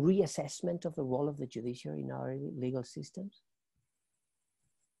least a reassessment of the role of the judiciary in our legal systems?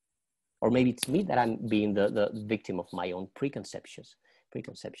 Or maybe it's me that I'm being the victim of my own preconceptions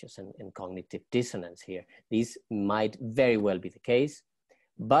and cognitive dissonance here. These might very well be the case,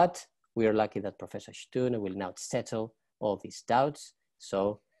 but we are lucky that Professor Stune will now settle all these doubts,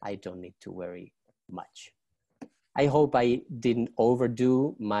 so I don't need to worry much. I hope I didn't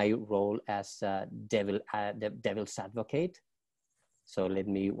overdo my role as devil's advocate. So let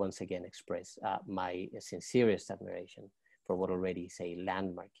me once again express my sincerest admiration for what already is a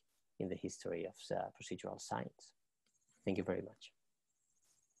landmark in the history of procedural science. Thank you very much.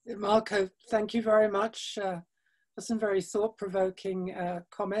 Marco, thank you very much for some very thought-provoking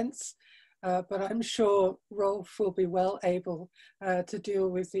comments, but I'm sure Rolf will be well able to deal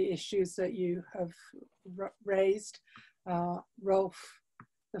with the issues that you have raised. Rolf,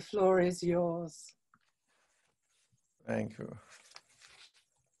 the floor is yours. Thank you.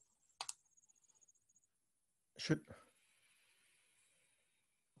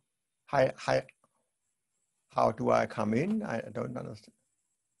 Hi, how do I come in? I don't understand.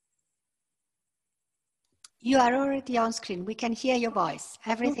 You are already on screen. We can hear your voice.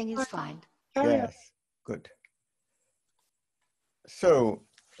 Everything is fine. Yes, good. So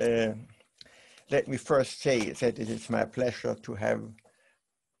let me first say that it is my pleasure to have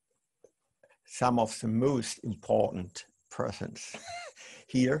some of the most important persons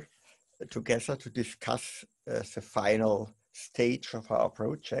here together to discuss the final stage of our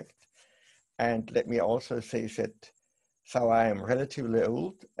project. And let me also say that so I am relatively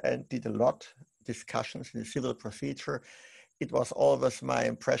old and did a lot of discussions in the civil procedure. It was always my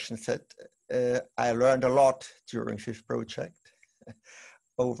impression that I learned a lot during this project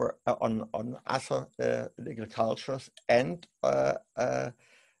on other legal cultures, and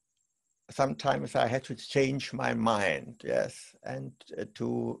sometimes I had to change my mind, yes, and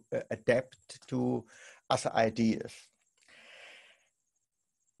to adapt to other ideas.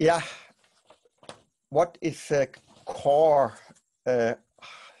 Yeah, what is the core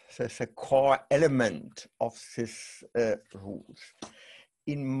element of this rules?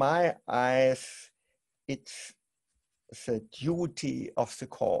 In my eyes, it's the duty of the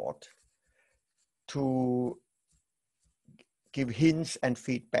court to give hints and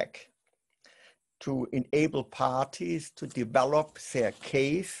feedback, to enable parties to develop their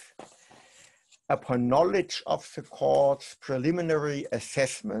case upon knowledge of the court's preliminary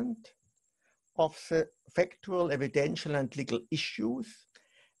assessment of the factual, evidential, and legal issues,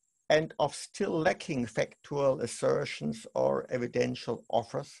 and of still lacking factual assertions or evidential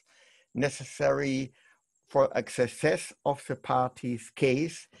offers necessary for a success of the party's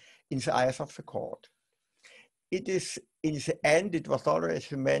case in the eyes of the court. It is, in the end, it was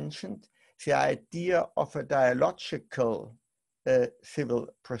already mentioned, the idea of a dialogical civil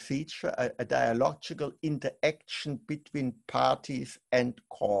procedure, a dialogical interaction between parties and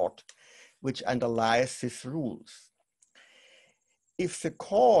court, which underlies these rules. If the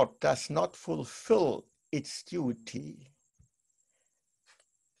court does not fulfill its duty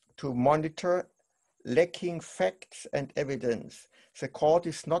to monitor lacking facts and evidence, the court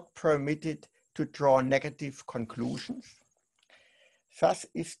is not permitted to draw negative conclusions. Thus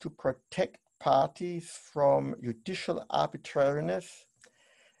is to protect parties from judicial arbitrariness,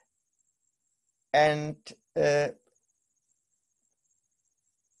 and it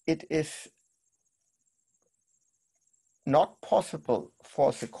is not possible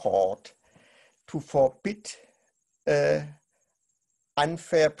for the court to forbid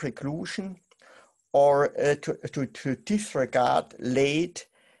unfair preclusion or to disregard late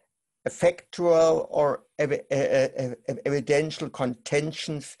factual or evidential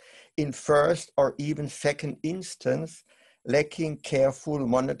contentions in first or even second instance, lacking careful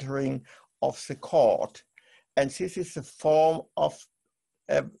monitoring of the court. And this is a form of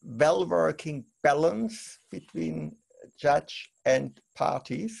a well-working balance between judge and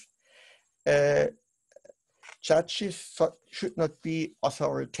parties. Judges should not be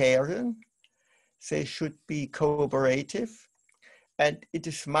authoritarian. They should be cooperative. And it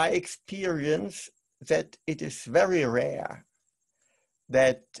is my experience that it is very rare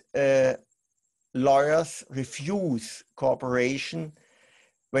that lawyers refuse cooperation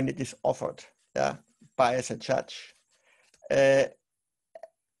when it is offered by the judge.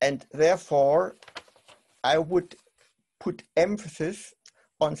 And therefore, I would put emphasis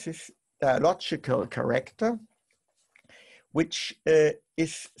on this dialogical character, which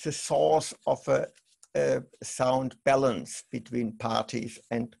is the source of a sound balance between parties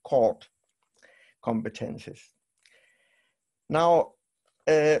and court competences. Now,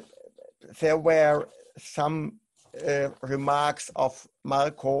 there were some remarks of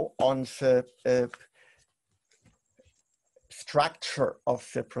Marco on the structure of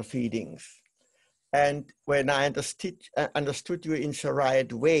the proceedings. And when I understood you in the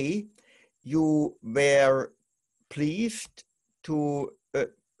right way, you were pleased to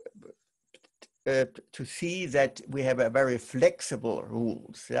see that we have a very flexible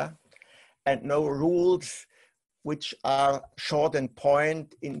rules, and no rules which are short and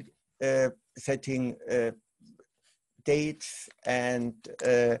point in setting dates and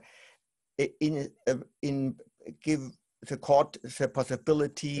in give the court the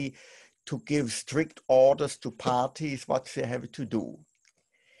possibility to give strict orders to parties what they have to do.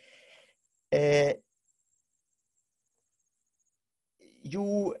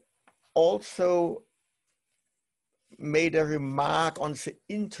 You also made a remark on the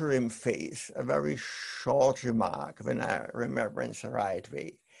interim phase, a very short remark, when I remember in the right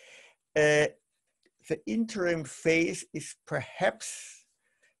way. The interim phase is perhaps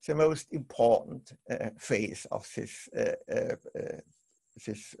the most important phase of this,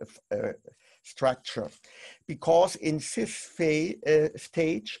 structure, because in this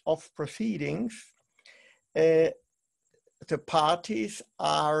stage of proceedings, the parties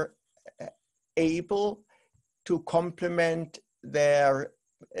are able to complement their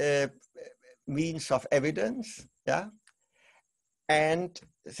means of evidence, and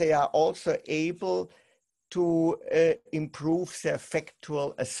they are also able to improve their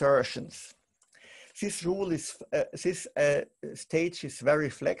factual assertions. This rule is, this stage is very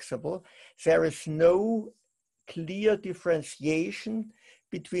flexible. There is no clear differentiation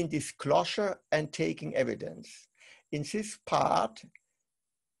between disclosure and taking evidence. In this part,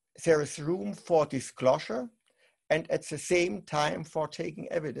 there is room for disclosure and at the same time for taking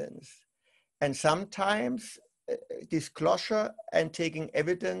evidence. And sometimes disclosure and taking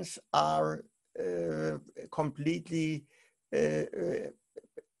evidence are completely,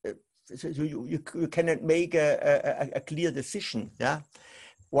 so you cannot make a clear decision,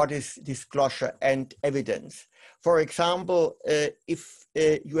 what is disclosure and evidence. For example, if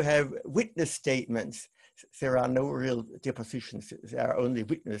you have witness statements, there are no real depositions, there are only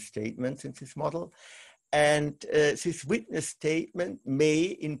witness statements in this model. And this witness statement may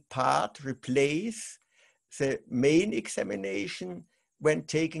in part replace the main examination when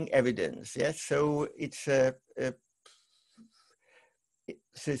taking evidence. Yes, so it's the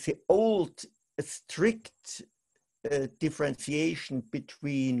old strict differentiation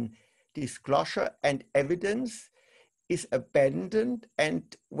between disclosure and evidence is abandoned, and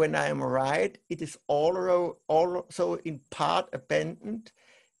when I am right, it is also in part abandoned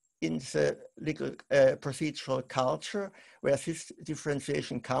in the legal procedural culture where this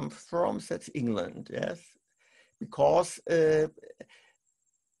differentiation comes from. That's England, yes, because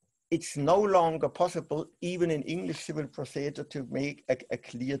it's no longer possible, even in English civil procedure, to make a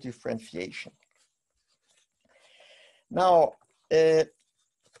clear differentiation. Now,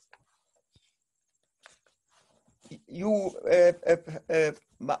 you,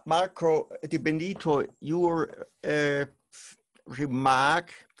 Marco Di Benedetto, your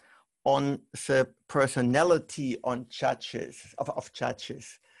remark on the personality on judges, of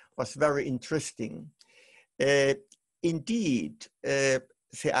judges, was very interesting. Indeed,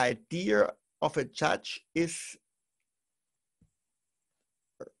 the idea of a judge is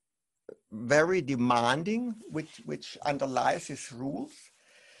very demanding, which underlies his rules.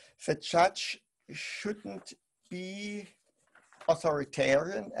 The judge shouldn't be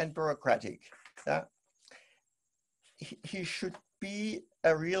authoritarian and bureaucratic. Yeah? He should be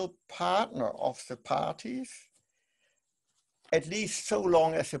a real partner of the parties, at least so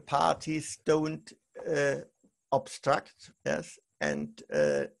long as the parties don't obstruct, yes, and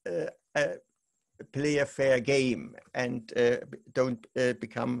play a fair game and don't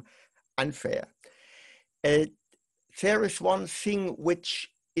become unfair. There is one thing which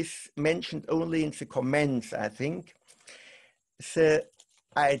is mentioned only in the comments, I think. The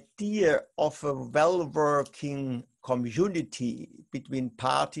idea of a well-working community between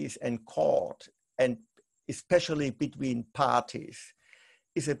parties and court, and especially between parties,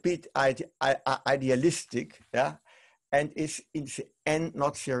 is a bit idealistic, yeah, and is in the end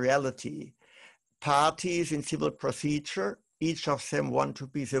not the reality. Parties in civil procedure, each of them want to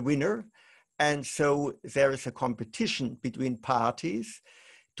be the winner, and so there is a competition between parties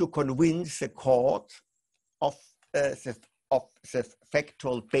to convince the court of the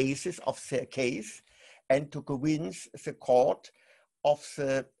factual basis of their case, and to convince the court of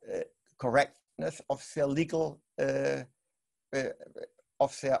the correctness of their legal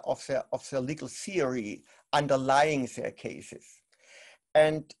of their legal theory underlying their cases.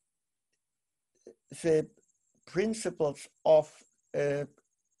 And the principles of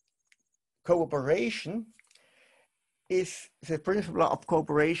cooperation is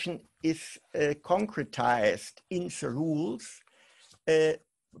concretized in the rules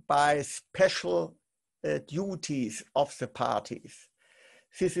by special duties of the parties.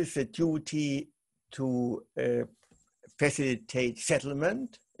 This is a duty to facilitate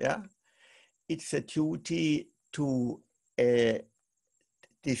settlement. Yeah, it's a duty to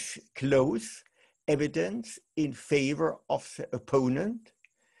disclose evidence in favor of the opponent,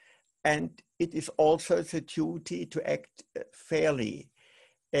 and it is also the duty to act fairly.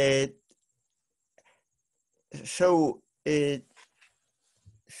 So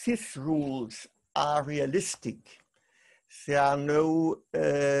these rules are realistic. There are no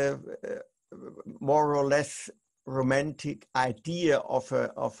more or less romantic idea of a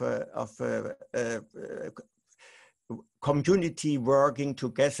community working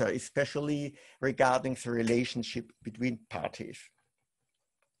together, especially regarding the relationship between parties.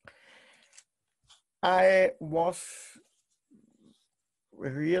 I was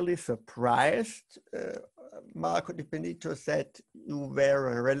really surprised, Marco Di Benedetto, that you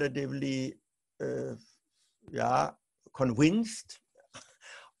were relatively convinced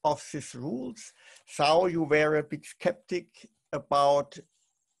of these rules. So you were a bit skeptic about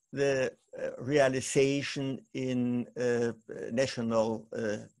the realization in national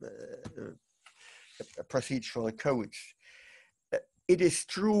procedural codes. It is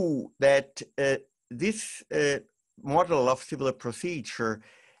true that this model of civil procedure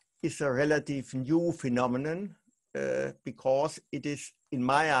is a relative new phenomenon because it is, in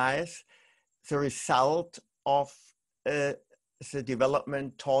my eyes, the result of the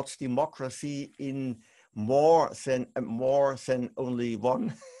development towards democracy in more than only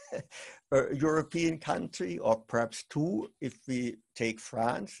one European country, or perhaps two, if we take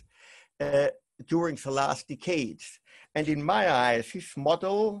France, during the last decades. And in my eyes, this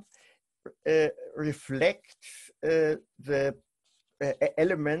model reflects the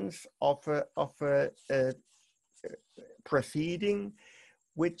elements of a proceeding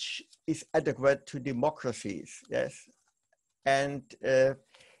which is adequate to democracies, yes, and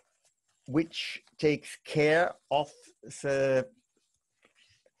which takes care of the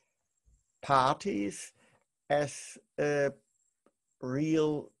parties as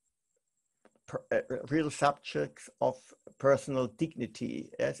real subjects of personal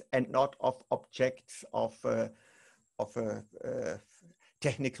dignity, yes, and not of objects of a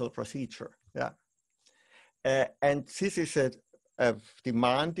technical procedure. Yeah, And this is a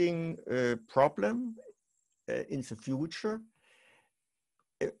demanding problem in the future.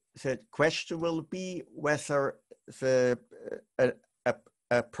 The question will be whether a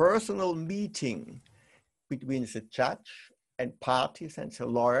personal meeting between the judge and parties and the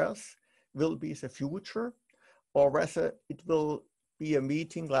lawyers will be the future, or whether it will be a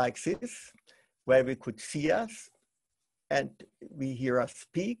meeting like this, where we could see us and we hear us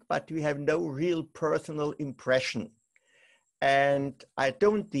speak, but we have no real personal impression. And I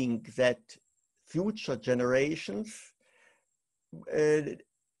don't think that future generations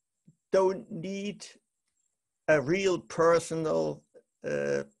don't need a real personal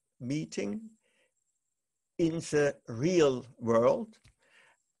meeting in the real world.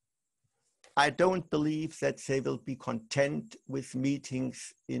 I don't believe that they will be content with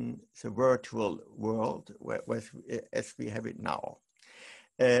meetings in the virtual world as we have it now.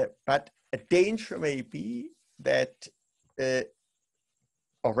 But a danger may be that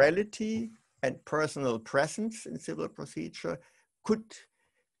orality and personal presence in civil procedure could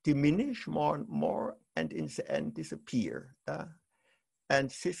diminish more and more and in the end disappear. And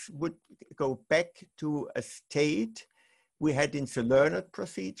this would go back to a state we had in the learned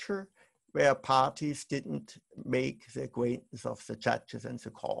procedure, where parties didn't make the acquaintance of the judges and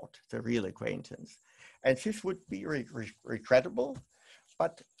the court, the real acquaintance. And this would be regrettable,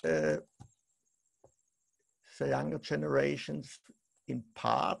 but the younger generations in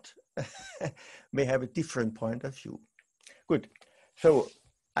part may have a different point of view. Good, so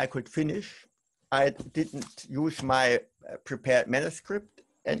I could finish. I didn't use my prepared manuscript,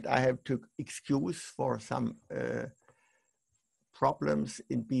 and I have to excuse for some problems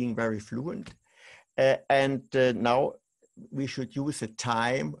in being very fluent. Now we should use the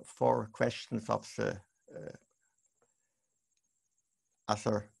time for questions of the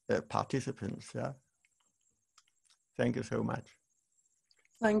other participants. Yeah. Thank you so much.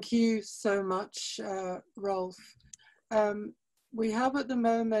 Thank you so much, Rolf. We have at the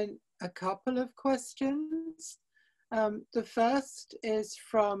moment a couple of questions. The first is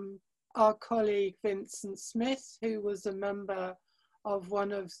from our colleague Vincent Smith, who was a member of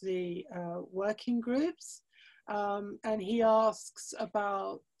one of the working groups, and he asks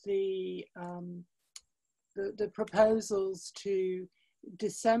about the proposals to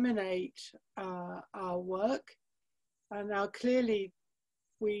disseminate our work. And now clearly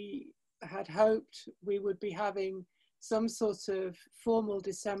we had hoped we would be having some sort of formal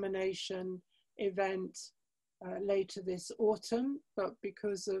dissemination event later this autumn, but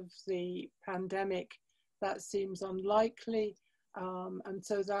because of the pandemic, that seems unlikely. And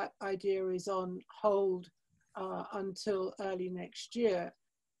so that idea is on hold until early next year.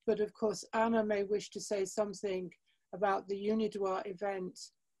 But of course, Anna may wish to say something about the UNIDROIT event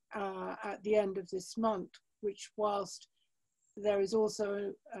at the end of this month, which, whilst there is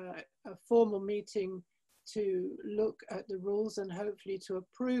also a formal meeting to look at the rules and hopefully to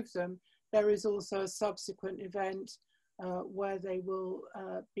approve them, there is also a subsequent event where they will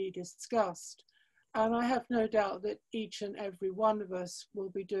be discussed. And I have no doubt that each and every one of us will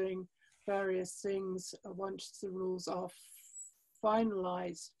be doing various things once the rules are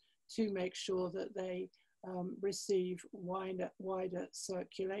finalized to make sure that they receive wider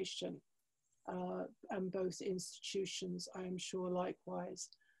circulation. And both institutions, I am sure, likewise.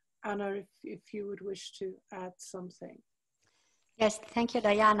 Anna, if you would wish to add something. Yes, thank you,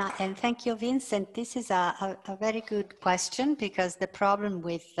 Diana, and thank you, Vincent. This is a very good question, because the problem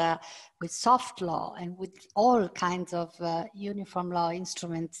with soft law and with all kinds of uniform law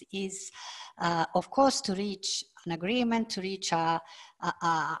instruments is, of course, to reach an agreement, to reach a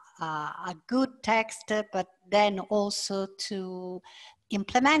good text, but then also to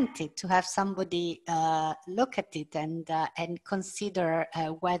implement it, to have somebody look at it and consider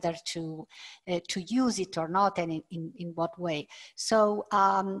whether to use it or not, and in what way. So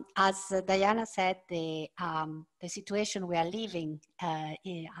as Diana said, the situation we are living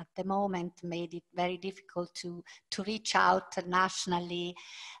at the moment made it very difficult to reach out nationally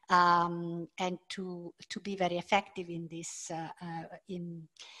and to be very effective in this in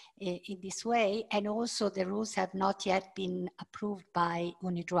this way. And also the rules have not yet been approved by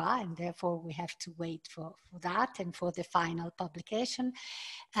UNIDROIT, and therefore we have to wait for that and for the final publication.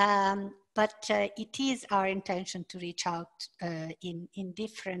 But it is our intention to reach out in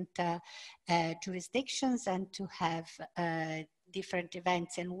different jurisdictions and to have different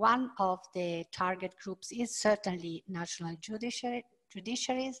events. And one of the target groups is certainly national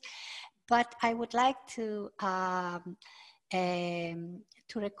judiciaries. But I would like to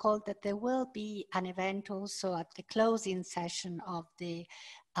recall that there will be an event also at the closing session of the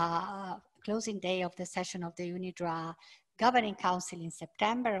closing day of the session of the UNIDROIT Governing Council in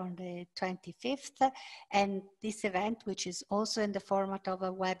September on the 25th. And this event, which is also in the format of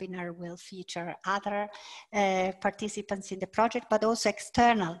a webinar, will feature other participants in the project, but also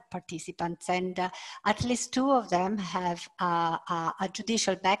external participants. And at least 2 of them have a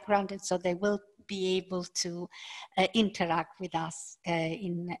judicial background, and so they will be able to interact with us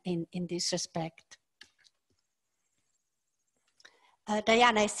in this respect.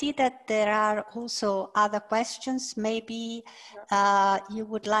 Diana, I see that there are also other questions. Maybe you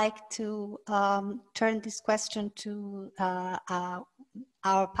would like to turn this question to our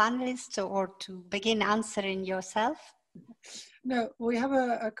panelists, or to begin answering yourself? No, we have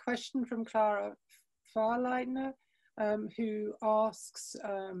a question from Clara Fahrleitner, who asks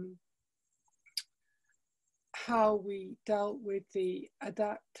how we dealt with the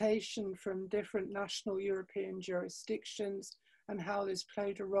adaptation from different national European jurisdictions and how this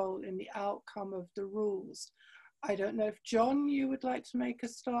played a role in the outcome of the rules. I don't know if, John, you would like to make a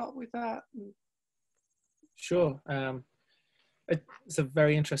start with that? Sure. It's a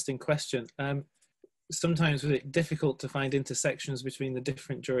very interesting question. Sometimes it's difficult to find intersections between the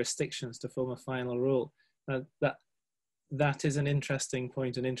different jurisdictions to form a final rule. That is an interesting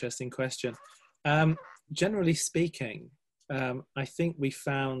point, an interesting question. Generally speaking, I think we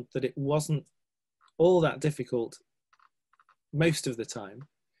found that it wasn't all that difficult most of the time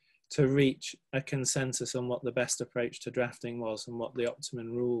to reach a consensus on what the best approach to drafting was and what the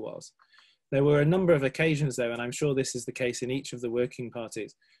optimum rule was. There were a number of occasions though, and I'm sure this is the case in each of the working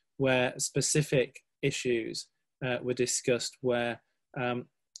parties, where specific issues were discussed, where to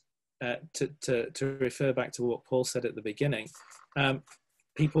refer back to what Paul said at the beginning,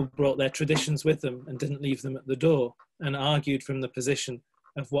 people brought their traditions with them and didn't leave them at the door, and argued from the position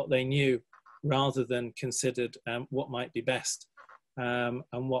of what they knew rather than considered what might be best and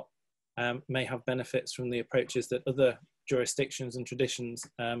what may have benefits from the approaches that other jurisdictions and traditions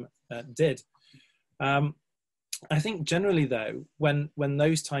did. I think generally though, when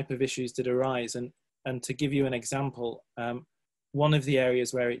those type of issues did arise, and to give you an example, one of the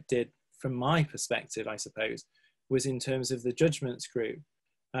areas where it did, from my perspective, I suppose, was in terms of the judgments group,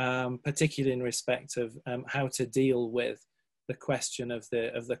 particularly in respect of how to deal with the question of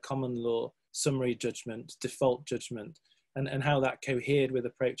the common law summary judgment, default judgment, and how that cohered with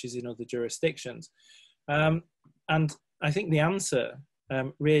approaches in other jurisdictions. And I think the answer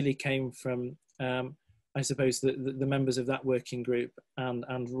really came from, I suppose, the members of that working group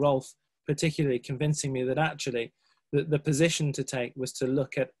and Rolf particularly convincing me that actually the position to take was to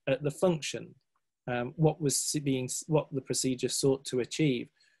look at the function, what the procedure sought to achieve,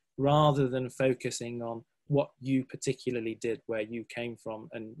 rather than focusing on what you particularly did, where you came from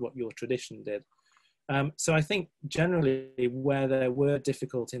and what your tradition did. So I think generally where there were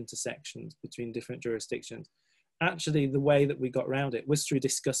difficult intersections between different jurisdictions, actually the way that we got around it was through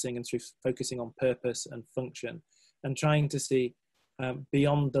discussing and through focusing on purpose and function, and trying to see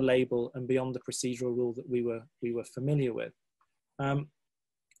beyond the label and beyond the procedural rule that we were familiar with. And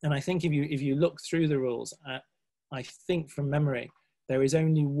I think if you look through the rules, I think from memory, there is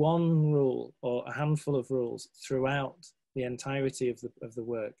only one rule or a handful of rules throughout the entirety of the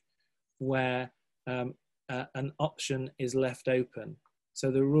work where an option is left open. So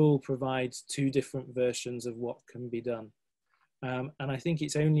the rule provides 2 different versions of what can be done. And I think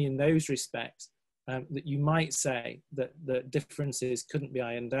it's only in those respects that you might say that the differences couldn't be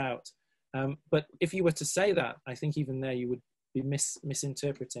ironed out. But if you were to say that, I think even there you would be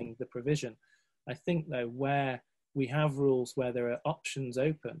misinterpreting the provision. I think though, where we have rules where there are options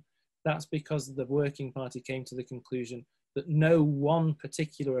open, that's because the working party came to the conclusion that no one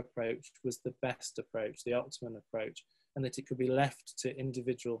particular approach was the best approach, the optimum approach, and that it could be left to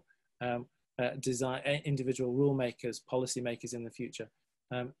individual individual rule makers, policy makers in the future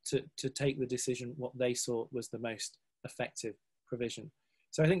to take the decision what they saw was the most effective provision.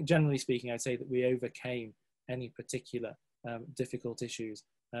 So I think generally speaking, I'd say that we overcame any particular difficult issues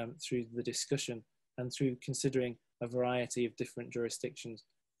through the discussion and through considering a variety of different jurisdictions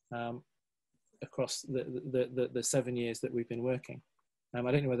across the 7 years that we've been working. I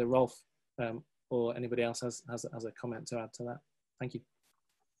don't know whether Rolf or anybody else has a comment to add to that. Thank you.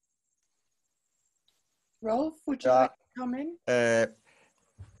 Rolf, would you like to come in?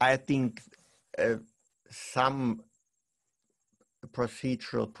 I think some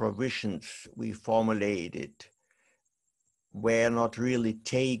procedural provisions we formulated were not really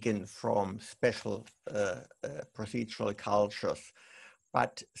taken from special procedural cultures,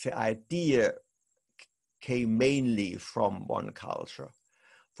 but the idea came mainly from one culture.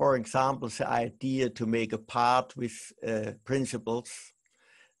 For example, the idea to make a part with principles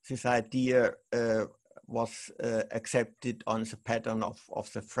this idea was accepted on the pattern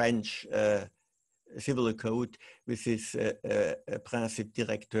of the French civil code with this principe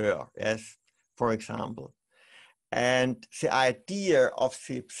directeur, yes, for example. And the idea of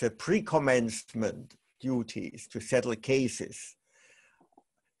the pre-commencement duties to settle cases,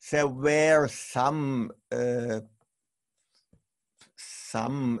 there were some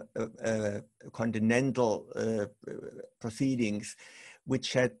continental proceedings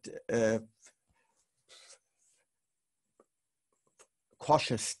which had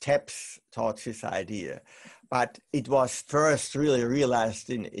cautious steps towards this idea. But it was first really realized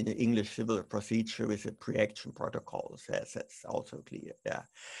in the English civil procedure with the pre-action protocols. Yes, that's also clear. Yeah,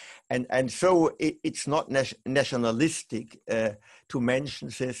 and so it's not nationalistic to mention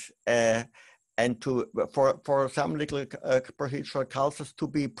this and to for some little procedural cultures to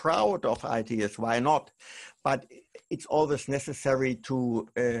be proud of ideas. Why not? But it's always necessary to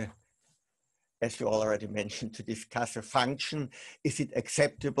as you already mentioned, to discuss a function. Is it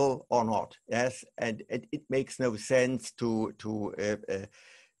acceptable or not? Yes, and it makes no sense to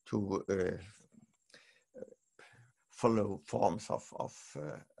follow forms of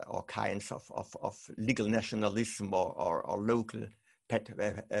or kinds of legal nationalism or local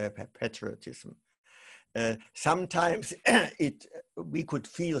patriotism. Sometimes we could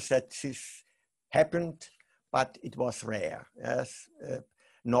feel that this happened, but it was rare. Yes.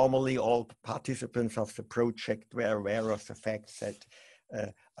 Normally, all participants of the project were aware of the fact that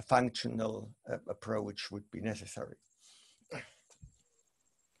a functional approach would be necessary.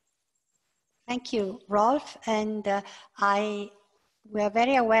 Thank you, Rolf. And we are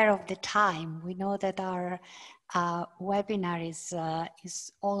very aware of the time. We know that our webinar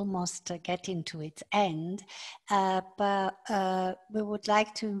is almost getting to its end, but we would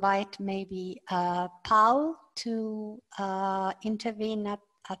like to invite maybe Paul to intervene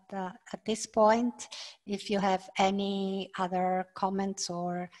at this point, if you have any other comments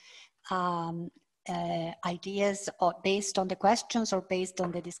or ideas or based on the questions or based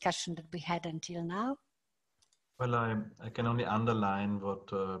on the discussion that we had until now. Well, I can only underline what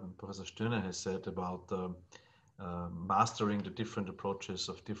Professor Stöhne has said about mastering the different approaches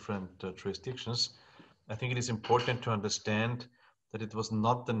of different jurisdictions. I think it is important to understand that it was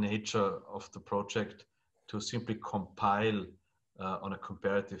not the nature of the project to simply compile on a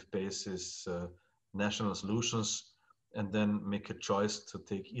comparative basis national solutions and then make a choice to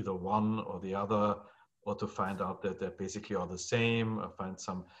take either one or the other, or to find out that they're basically all the same, or find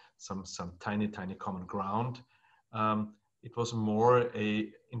some tiny common ground. It was more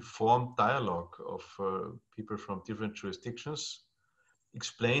a informed dialogue of people from different jurisdictions,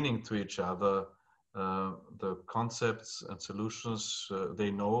 explaining to each other the concepts and solutions they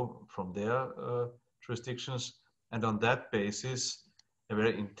know from their jurisdictions. And on that basis, a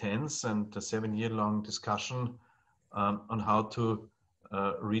very intense and 7-year-long discussion on how to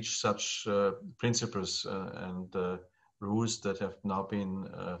reach such principles and rules that have now been,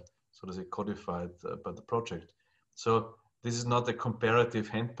 so to say, codified by the project. So this is not a comparative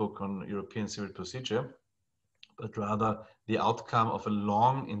handbook on European civil procedure, but rather the outcome of a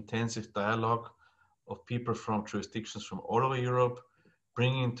long, intensive dialogue of people from jurisdictions from all over Europe,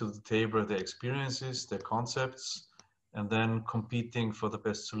 bringing to the table their experiences, their concepts, and then competing for the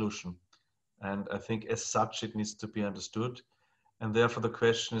best solution. And I think as such, it needs to be understood. And therefore, the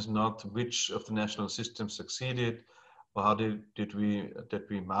question is not which of the national systems succeeded, or how did we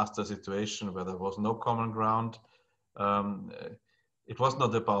master a situation where there was no common ground. It was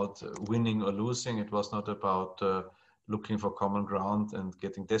not about winning or losing. It was not about looking for common ground and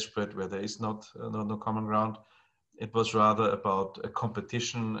getting desperate where there is no common ground. It was rather about a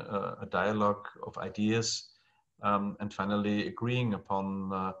competition, a dialogue of ideas, and finally agreeing upon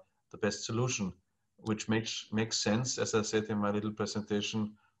the best solution, which makes sense, as I said in my little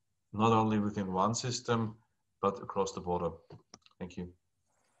presentation, not only within one system, but across the border. Thank you.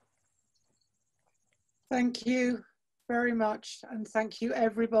 Thank you very much. And thank you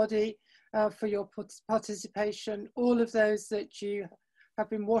everybody for your participation. All of those that you have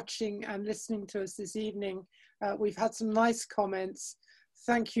been watching and listening to us this evening. We've had some nice comments.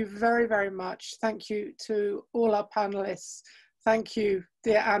 Thank you very, very much. Thank you to all our panelists. Thank you,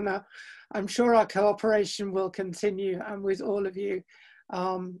 dear Anna. I'm sure our cooperation will continue and with all of you.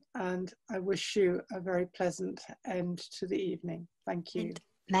 And I wish you a very pleasant end to the evening. Thank you. And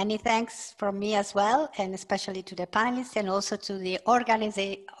many thanks from me as well, and especially to the panelists and also to the organizers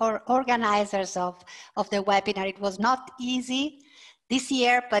of the webinar. It was not easy this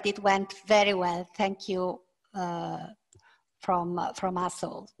year, but it went very well. Thank you from us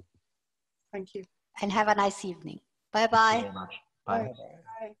all. Thank you. And have a nice evening. Bye-bye. Thank you very much. Bye. Bye.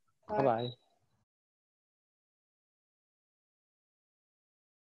 Bye. Bye-bye.